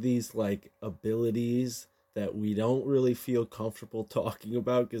have these like abilities that we don't really feel comfortable talking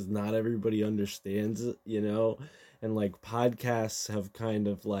about because not everybody understands it, and like podcasts have kind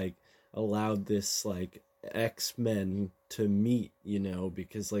of like allowed this like X-Men to meet,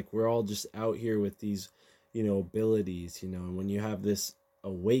 because like we're all just out here with these, abilities, and when you have this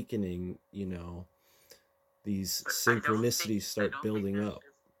awakening, these synchronicities start building up.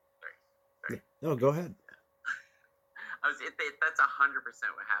 Sorry. No, go ahead. That's 100%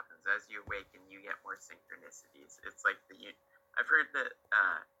 what happens. As you awaken, you get more synchronicities. It's like I've heard that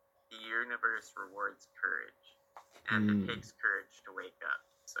the universe rewards courage, and it takes courage to wake up.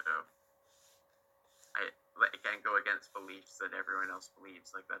 So I can't go against beliefs that everyone else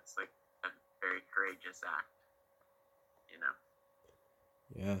believes. Like that's like a very courageous act,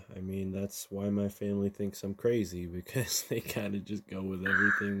 Yeah, I mean, that's why my family thinks I'm crazy, because they kind of just go with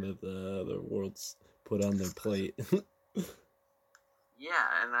everything that the world's put on their plate. Yeah,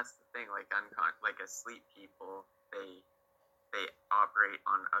 and that's the thing. Like like asleep people, they operate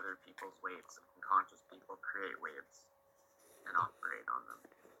on other people's waves. Unconscious people create waves and operate on them.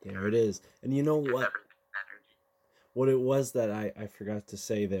 There it is. And you know what? Energy. What it was that I forgot to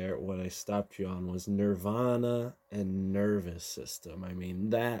say there, what I stopped you on, was nirvana and nervous system. I mean,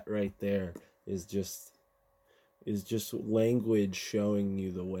 that right there is just language showing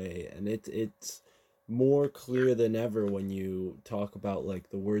you the way, and it's more clear than ever when you talk about like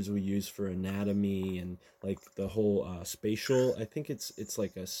the words we use for anatomy and like the whole spatial. I think it's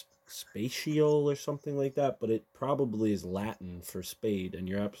like a spatial or something like that, but it probably is Latin for spade, and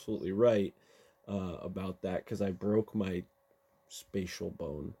you're absolutely right about that, because I broke my spatial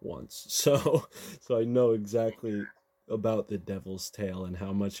bone once, so I know exactly about the devil's tail and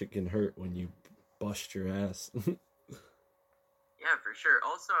how much it can hurt when you bust your ass. Yeah, for sure.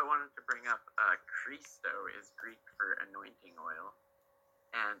 Also, I wanted to bring up Christo is Greek for anointing oil.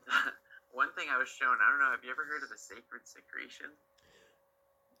 And one thing I was shown, I don't know, have you ever heard of the sacred secretion?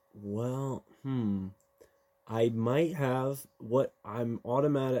 Well, I might have. What I'm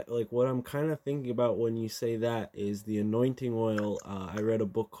what I'm kind of thinking about when you say that is the anointing oil. I read a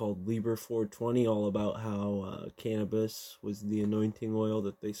book called Liber 420 all about how cannabis was the anointing oil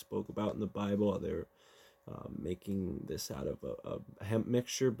that they spoke about in the Bible. They're making this out of a hemp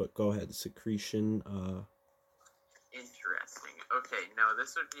mixture, but go ahead, secretion. Interesting. Okay, no,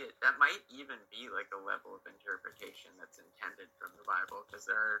 this would be, that might even be like a level of interpretation that's intended from the Bible, because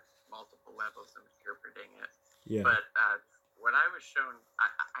there are multiple levels of interpreting it. Yeah. But what I was shown,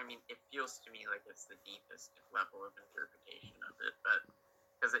 I mean, it feels to me like it's the deepest level of interpretation of it, but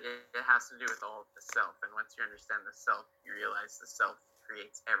because it has to do with all of the self, and once you understand the self, you realize the self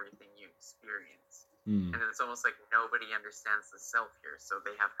creates everything you experience. And it's almost like nobody understands the self here, so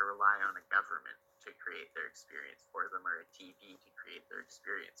they have to rely on a government to create their experience for them, or a TV to create their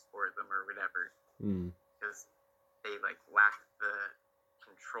experience for them, or whatever, because they like lack the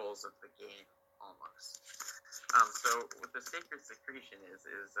controls of the game almost. So what the sacred secretion is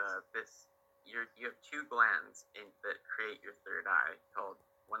this: you have two glands that create your third eye. Called,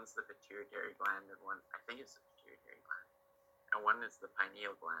 one's the pituitary gland, and one, I think it's the pituitary gland, and one is the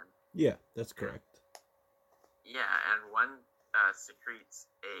pineal gland. Yeah, that's correct. Yeah, and one secretes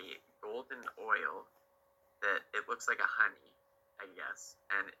a golden oil that it looks like a honey, I guess,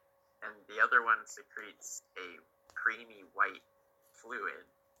 and the other one secretes a creamy white fluid,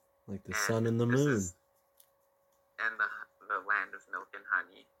 like the sun and the moon, and the land of milk and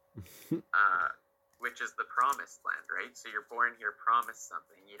honey, which is the promised land, right? So you're born here promised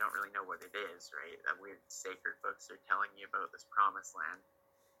something, you don't really know what it is, right? That weird sacred books are telling you about this promised land,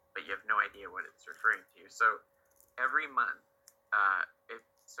 but you have no idea what it's referring to. So every month,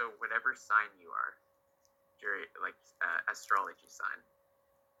 so whatever sign you are, like astrology sign,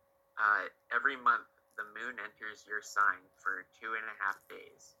 every month the moon enters your sign for 2.5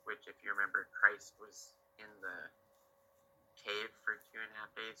 days, which, if you remember, Christ was in the cave for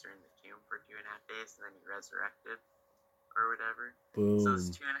 2.5 days, or in the tomb for 2.5 days, and then he resurrected, or whatever. Boom. So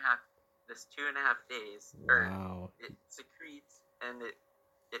this 2.5 days, wow, it secretes, and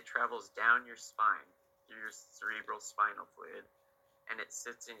it travels down your spine through your cerebral spinal fluid, and it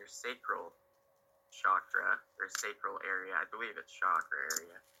sits in your sacral chakra, or sacral area, I believe it's chakra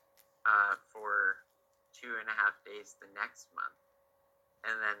area, for 2.5 days the next month.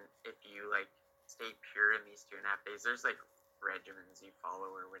 And then if you like stay pure in these 2.5 days, there's like regimens you follow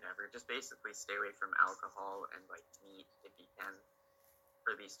or whatever. Just basically stay away from alcohol and like meat if you can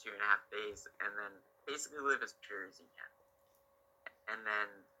for these 2.5 days, and then basically live as pure as you can. And then,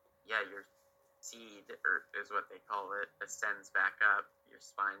 yeah, your seed, or is what they call it, ascends back up your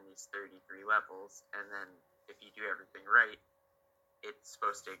spine these 33 levels, and then if you do everything right, it's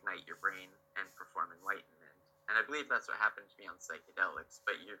supposed to ignite your brain and perform enlightenment. And I believe that's what happened to me on psychedelics,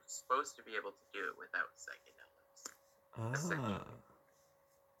 but you're supposed to be able to do it without psychedelics. Okay.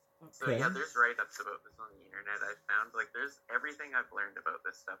 So yeah, there's write-ups about this on the internet. I found, like, there's everything I've learned about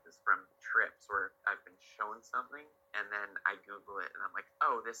this stuff is from trips where I've been shown something, and then I Google it, and I'm like,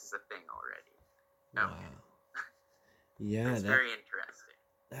 oh, this is a thing already. Wow. Okay. Yeah, it's very interesting.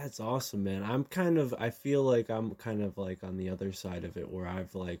 That's awesome, man. I feel like I'm kind of like on the other side of it, where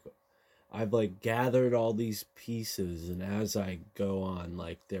I've gathered all these pieces, and as I go on,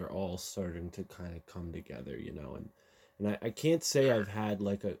 like, they're all starting to kind of come together, you know, and I can't say I've had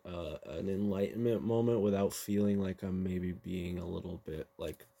like an enlightenment moment without feeling like I'm maybe being a little bit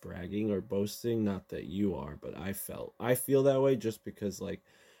like bragging or boasting. Not that you are, but I feel that way just because, like,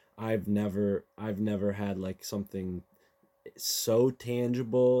 I've never had like something so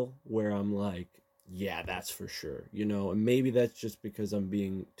tangible where I'm like, yeah, that's for sure, you know. And maybe that's just because I'm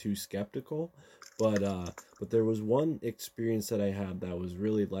being too skeptical, but there was one experience that I had that was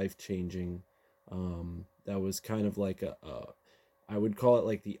really life-changing. That was kind of like I would call it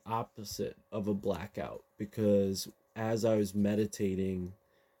like the opposite of a blackout, because as I was meditating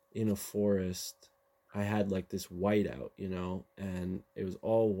in a forest, I had like this whiteout, you know, and it was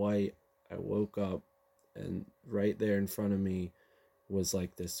all white. I woke up, and right there in front of me was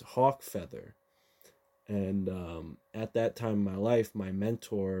like this hawk feather. And at that time in my life, my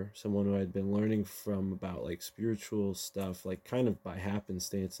mentor, someone who I'd been learning from about like spiritual stuff, like kind of by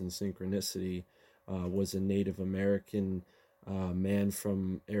happenstance and synchronicity, was a Native American man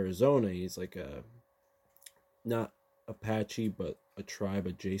from Arizona. He's like not Apache, but a tribe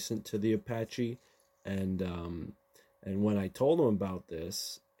adjacent to the Apache. And when I told him about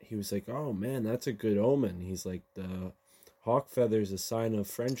this, he was like, oh man, that's a good omen. He's like, the hawk feather is a sign of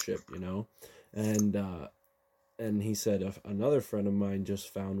friendship, you know? And And he said, another friend of mine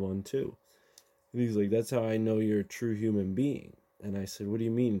just found one too. And he's like, that's how I know you're a true human being. And I said, what do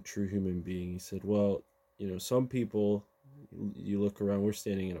you mean true human being? He said, well, you know, some people, you look around, we're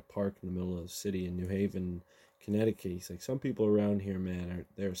standing in a park in the middle of the city in New Haven, Connecticut. He's like, some people around here, man,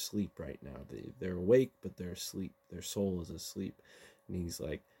 they're asleep right now. They're awake, but they're asleep. Their soul is asleep. And he's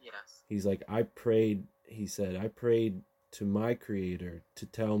like, Yes. he's like, I prayed to my creator to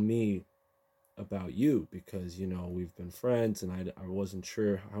tell me about you, because, you know, we've been friends and I wasn't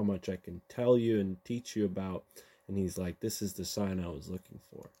sure how much I can tell you and teach you about. And he's like, this is the sign I was looking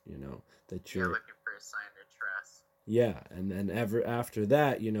for, you know, that you're looking for a sign to trust. Yeah, and then after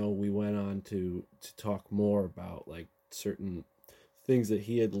that, you know, we went on to talk more about like certain things that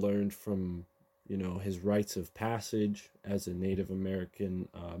he had learned from, you know, his rites of passage as a Native American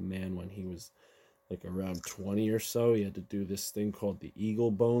man when he was like around 20 or so. He had to do this thing called the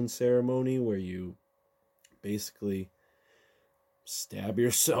eagle bone ceremony, where you basically stab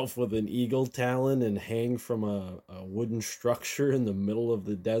yourself with an eagle talon and hang from a wooden structure in the middle of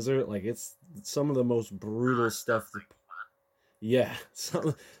the desert. Like, it's some of the most brutal stuff. Yeah, some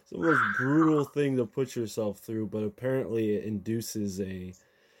of the most brutal thing to put yourself through, but apparently it induces a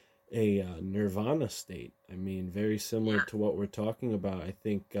nirvana state. I mean, very similar to what we're talking about. I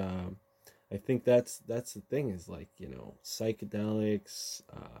think that's the thing, is like, you know, psychedelics,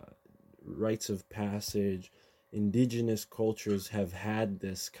 rites of passage. Indigenous cultures have had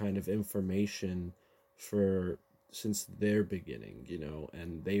this kind of information since their beginning, you know,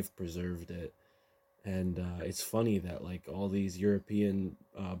 and they've preserved it. And it's funny that like all these European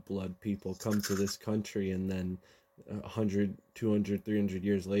blood people come to this country, and then 100, 200, 300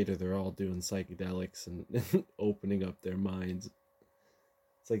 years later, they're all doing psychedelics and opening up their minds.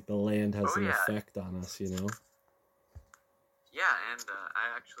 It's like the land has an effect on us, you know? Yeah, and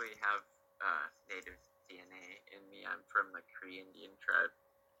I actually have native DNA in me. I'm from the Cree Indian tribe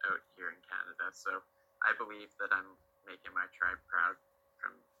out here in Canada, so I believe that I'm making my tribe proud,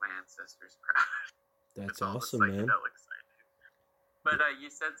 from my ancestors proud. That's all awesome, the man. But you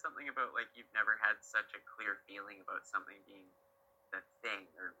said something about like you've never had such a clear feeling about something being the thing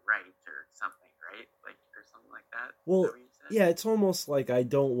or right or something, right? Like, or something like that. Well, yeah, it's almost like I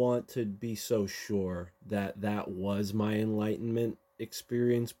don't want to be so sure that that was my enlightenment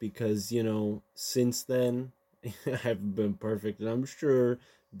experience, because, you know, since then I haven't been perfect, and I'm sure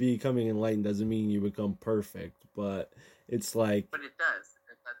becoming enlightened doesn't mean you become perfect, but it's like, but it does.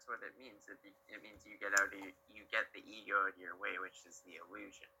 That's what it means. It means you get the ego out of your way, which is the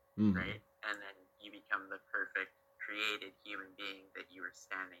illusion, right? And then you become the perfect created human being that you were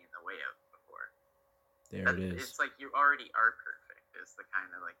standing in the way of before. It is. It's like you already are perfect, is the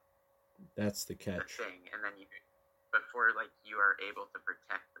kind of like, that's the catch. The thing. And then before like you are able to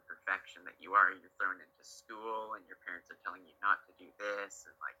protect the perfection that you are, you're thrown into school and your parents are telling you not to do this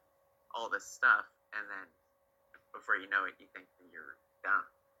and like all this stuff. And then before you know it, you think that you're dumb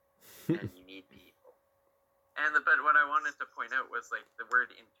and you need people. But what I wanted to point out was like the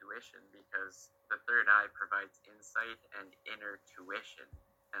word intuition, because the third eye provides insight and inner tuition,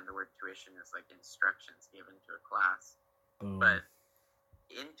 and the word tuition is like instructions given to a class. But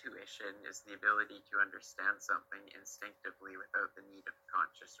intuition is the ability to understand something instinctively without the need of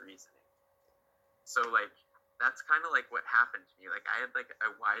conscious reasoning. So like that's kind of like what happened to me. Like I had like a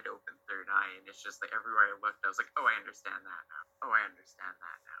wide open third eye, and it's just like everywhere I looked, I was like, oh, I understand that now. Oh, I understand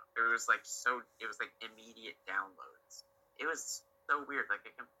that now. It was like immediate downloads. It was so weird, like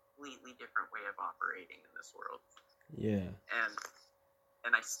a completely different way of operating in this world. Yeah.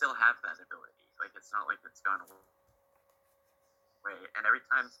 And I still have that ability. Like it's not like it's gone away. And every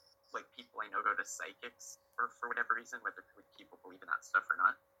time like people I know go to psychics for whatever reason, whether people believe in that stuff or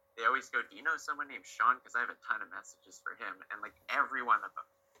not, they always go, do you know someone named Sean? Because I have a ton of messages for him. And like every one of them,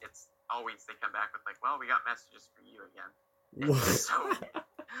 it's always, they come back with like, well, we got messages for you again. It's so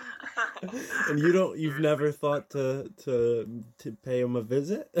And you've never thought to pay him a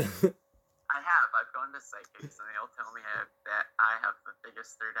visit? I have. I've gone to psychics and they all tell me that I have the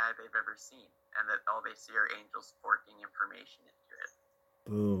biggest third eye they've ever seen, and that all they see are angels forking information into it.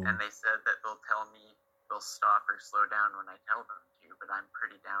 Boom. And they said that they'll tell me they'll stop or slow down when I tell them to, but I'm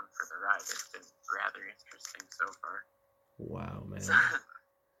pretty down for the ride. It's been rather interesting so far. Wow, man.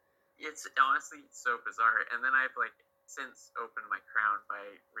 It's honestly so bizarre. And then I've like since opened my crown by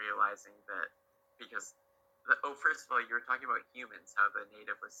realizing that because first of all, you were talking about humans, how the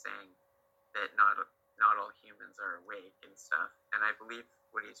native was saying that not all humans are awake and stuff. And I believe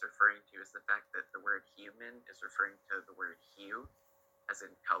what he's referring to is the fact that the word human is referring to the word hue, as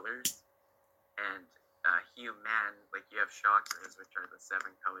in colors, and human, like you have chakras, which are the 7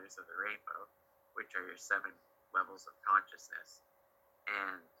 colors of the rainbow, which are your 7 levels of consciousness.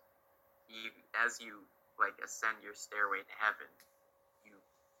 And as you like ascend your stairway to heaven,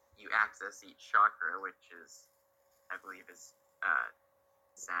 you access each chakra, which is, I believe, is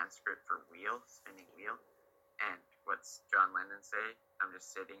Sanskrit for wheel, spinning wheel. And what's John Lennon say? I'm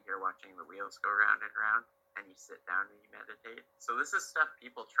just sitting here watching the wheels go round and round, and you sit down and you meditate. So this is stuff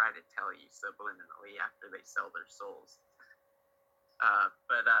people try to tell you subliminally after they sell their souls.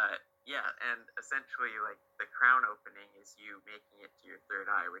 Yeah, and essentially, like, the crown opening is you making it to your third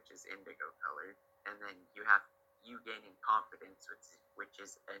eye, which is indigo colored, and then you gaining confidence, which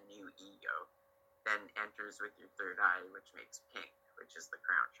is a new ego, then enters with your third eye, which makes pink, which is the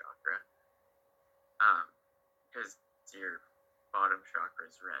crown chakra. Because your bottom chakra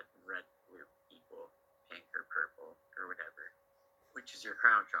is red, and red, blue equal pink or purple or whatever, which is your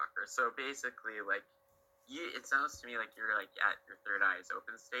crown chakra. So basically, like, it sounds to me like you're like at your third eye's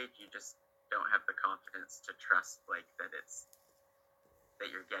open stage. You just don't have the confidence to trust like that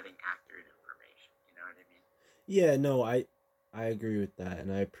you're getting accurate information. You know what I mean? Yeah, no, I agree with that,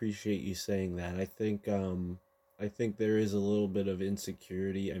 and I appreciate you saying that. I think there is a little bit of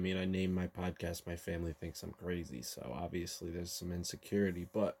insecurity. I mean, I named my podcast "My Family Thinks I'm Crazy," so obviously there's some insecurity.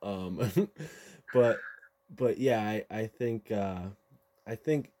 But but yeah, I think yeah,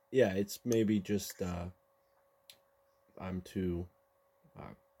 it's maybe just I'm too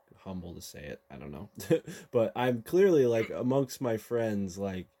humble to say it. I don't know, but I'm clearly like amongst my friends,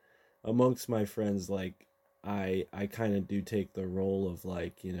 I kind of do take the role of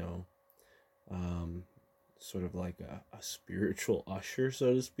like, you know, sort of like a spiritual usher,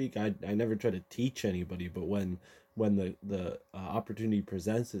 so to speak. I never try to teach anybody, but when the opportunity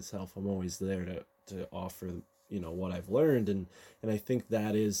presents itself, I'm always there to offer, you know, what I've learned, and I think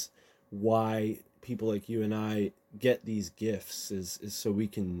that is why people like you and I get these gifts is so we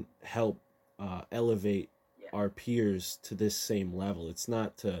can help elevate our peers to this same level. It's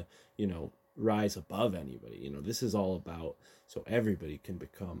not to, you know, rise above anybody. You know, this is all about so everybody can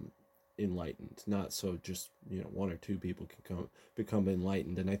become enlightened, not so just, you know, one or two people can become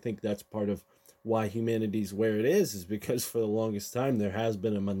enlightened. And I think that's part of why humanity's where it is because for the longest time there has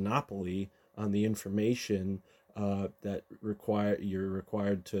been a monopoly on the information that you're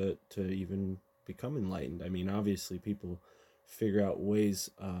required to even become enlightened. I mean, obviously people figure out ways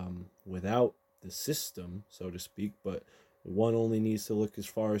without the system, so to speak, but one only needs to look as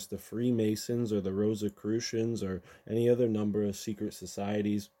far as the Freemasons or the Rosicrucians or any other number of secret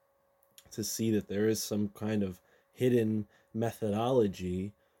societies to see that there is some kind of hidden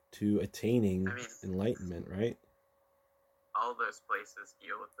methodology to attaining enlightenment, right? All those places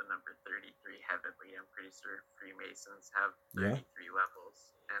deal with the number 33 heavenly. I'm pretty sure Freemasons have 33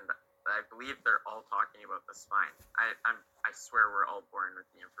 levels, and I believe they're all talking about the spine. I swear we're all born with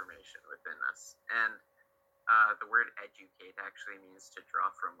the information within us, and the word educate actually means to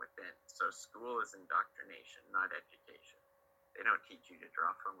draw from within. So school is indoctrination, not education. They don't teach you to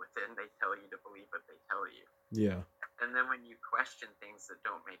draw from within. They tell you to believe what they tell you. Yeah. And then when you question things that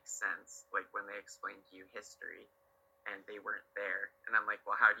don't make sense, like when they explain to you history and they weren't there, and I'm like,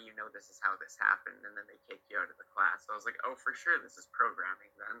 well, how do you know this is how this happened? And then they kick you out of the class. I was like, oh, for sure, this is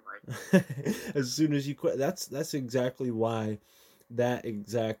programming then. Like, as soon as you quit, that's exactly why. That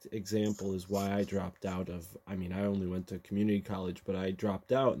exact example is why I dropped out of, I mean, I only went to community college, but I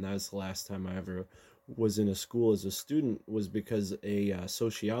dropped out, and that's the last time I ever was in a school as a student, was because a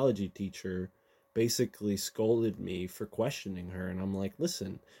sociology teacher basically scolded me for questioning her. And I'm like,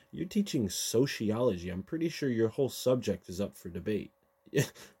 listen, you're teaching sociology. I'm pretty sure your whole subject is up for debate.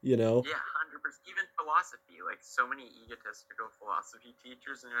 You know? Yeah, 100%. Even philosophy, like so many egotistical philosophy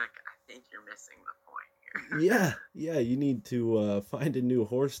teachers, and you're like, I think you're missing the point here. Yeah, you need to find a new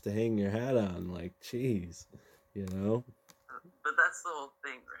horse to hang your hat on. Like, jeez, you know? But that's the whole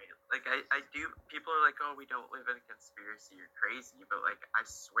thing, right? Like, I do, people are like, oh, we don't live in a conspiracy, you're crazy, but, like, I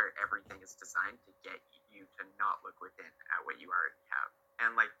swear everything is designed to get you to not look within at what you already have.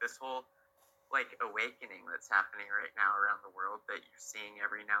 And, like, this whole, like, awakening that's happening right now around the world that you're seeing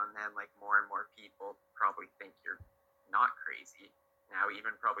every now and then, like, more and more people probably think you're not crazy. Now,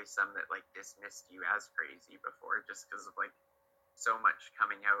 even probably some that, like, dismissed you as crazy before just because of, like, so much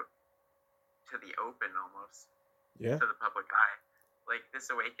coming out to the open almost, to the public eye. Like, this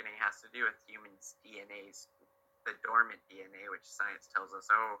awakening has to do with humans' DNAs, the dormant DNA, which science tells us,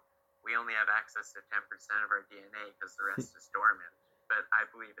 oh, we only have access to 10% of our DNA because the rest is dormant. But I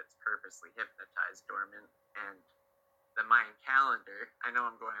believe it's purposely hypnotized dormant. And the Mayan calendar, I know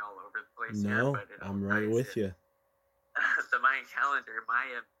I'm going all over the place here, but I'm right with you. The Mayan calendar,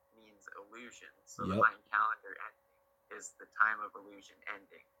 Maya means illusion. So the Mayan calendar ending is the time of illusion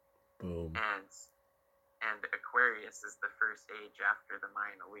ending. Boom. And And Aquarius is the first age after the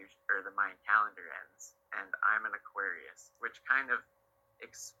Mayan illusion, or the Mayan calendar ends. And I'm an Aquarius, which kind of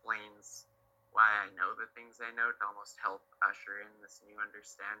explains why I know the things I know, to almost help usher in this new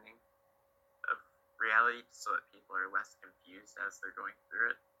understanding of reality, so that people are less confused as they're going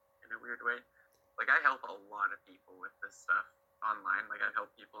through it in a weird way. Like, I help a lot of people with this stuff online. Like, I've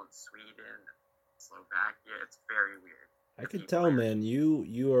helped people in Sweden, Slovakia. It's very weird. I could tell, man,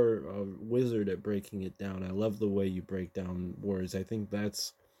 you are a wizard at breaking it down. I love the way you break down words. I think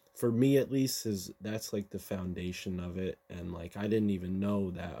that's, for me at least, that's like the foundation of it. And like, I didn't even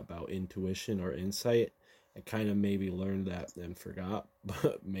know that about intuition or insight. I kind of maybe learned that and forgot,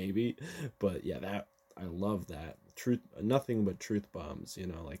 but yeah, that, I love that. Truth, nothing but truth bombs, you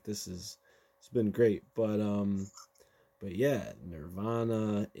know, like it's been great. But yeah,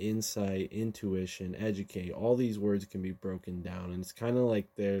 nirvana, insight, intuition, educate, all these words can be broken down. And it's kind of like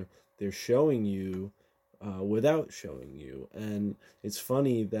they're showing you without showing you. And it's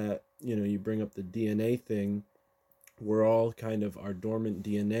funny that, you know, you bring up the DNA thing. We're all kind of, our dormant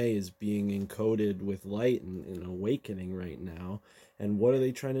DNA is being encoded with light and awakening right now. And what are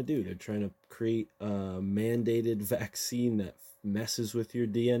they trying to do? They're trying to create a mandated vaccine that messes with your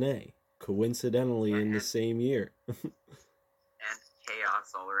DNA, coincidentally in the same year. And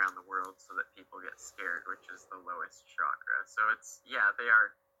chaos all around the world so that people get scared, which is the lowest chakra. So it's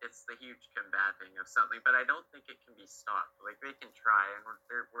the huge combating of something, but I don't think it can be stopped. Like, they can try, and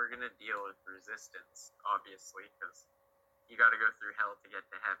we're going to deal with resistance, obviously, because you got to go through hell to get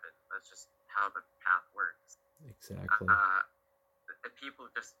to heaven. That's just how the path works. Exactly. People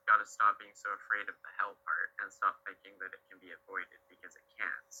just got to stop being so afraid of the hell part and stop thinking that it can be avoided, because it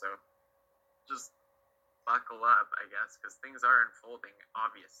can't. So just buckle up, I guess, because things are unfolding,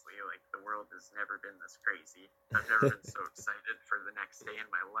 obviously. Like, the world has never been this crazy. I've never been so excited for the next day in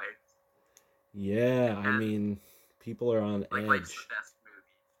my life. Yeah, I mean, people are on edge. Life's the best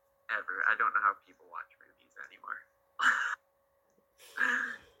movie ever. I don't know how people watch movies anymore.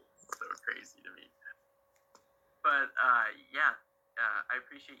 So crazy to me. But, I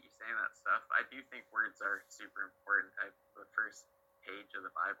appreciate you saying that stuff. I do think words are super important. The first page of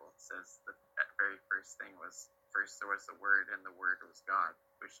the Bible says that very first thing was, first there was the Word, and the Word was God,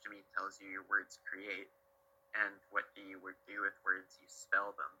 which to me tells you your words create. And what do you do with words? You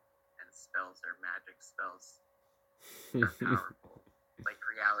spell them, and spells are magic spells. Are powerful, like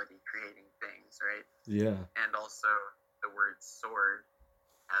reality creating things, right? Yeah. And also the word sword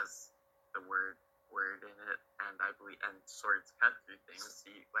has the word in it, and I believe, and swords cut through things.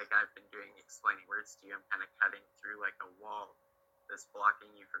 See, like I've been explaining words to you, I'm kind of cutting through like a wall that's blocking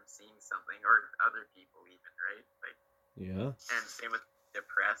you from seeing something, or other people even, right? Like, yeah. And same with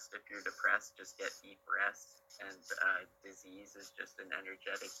depressed. If you're depressed, just get deep rest. And disease is just an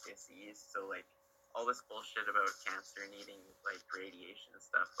energetic disease. So like all this bullshit about cancer needing like radiation and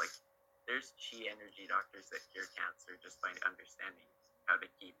stuff, like there's chi energy doctors that cure cancer just by understanding how to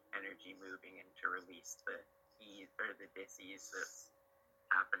keep energy moving and to release the disease that's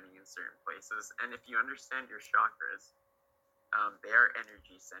happening in certain places. And if you understand your chakras, they are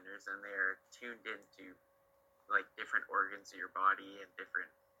energy centers, and they are tuned into like different organs of your body and different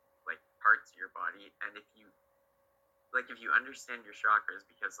like parts of your body. And if you understand your chakras,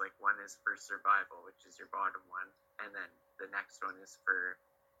 because like one is for survival, which is your bottom one, and then the next one is for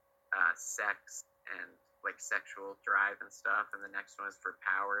sex and like sexual drive and stuff, and the next one is for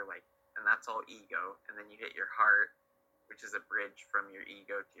power, like, and that's all ego. And then you hit your heart, which is a bridge from your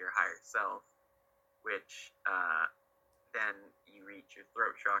ego to your higher self, which then you reach your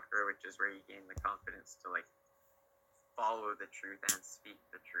throat chakra, which is where you gain the confidence to like follow the truth and speak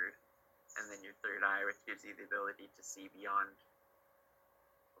the truth. And then your third eye, which gives you the ability to see beyond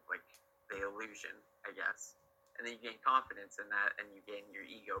like the illusion, I guess. And then you gain confidence in that, and you gain your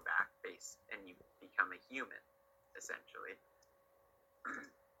ego back and you become a human, essentially.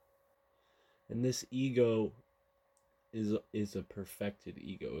 And this ego is a perfected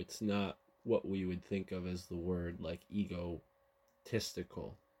ego. It's not what we would think of as the word like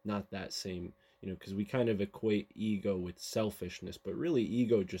egotistical. Not that same, because we kind of equate ego with selfishness, but really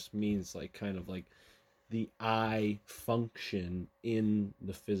ego just means like kind of like the I function in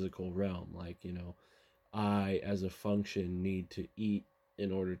the physical realm. Like, I as a function need to eat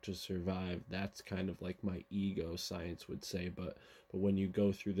in order to survive. That's kind of like my ego, science would say. But when you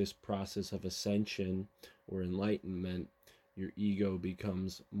go through this process of ascension or enlightenment, your ego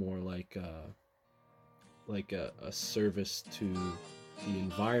becomes more like a service to the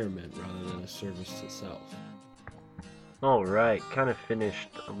environment rather than a service to self. Alright, kind of finished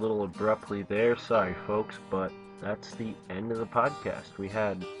a little abruptly there, sorry folks, but that's the end of the podcast. We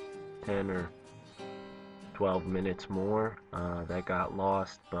had 10 or 12 minutes more that got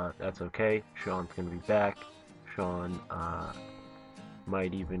lost, but that's okay. Sean's gonna be back. Sean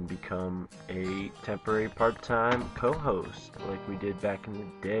might even become a temporary part-time co-host like we did back in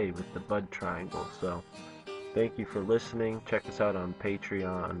the day with the Bud Triangle. So thank you for listening. Check us out on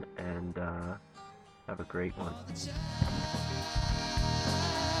Patreon, and have a great one.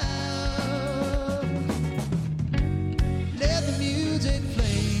 Let the music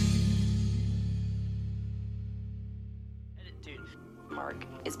play. Dude, Mark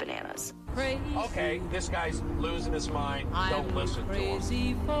is bananas. Okay, this guy's losing his mind. Don't listen to him.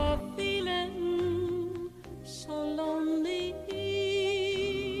 Crazy for feeling so lonely.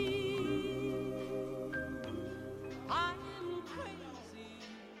 I am crazy.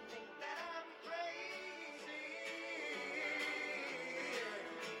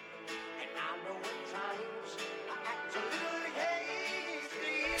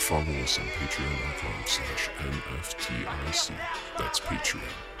 Follow us on patreon.com/NFTIC. That's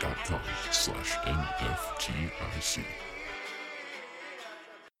patreon.com/NFTIC.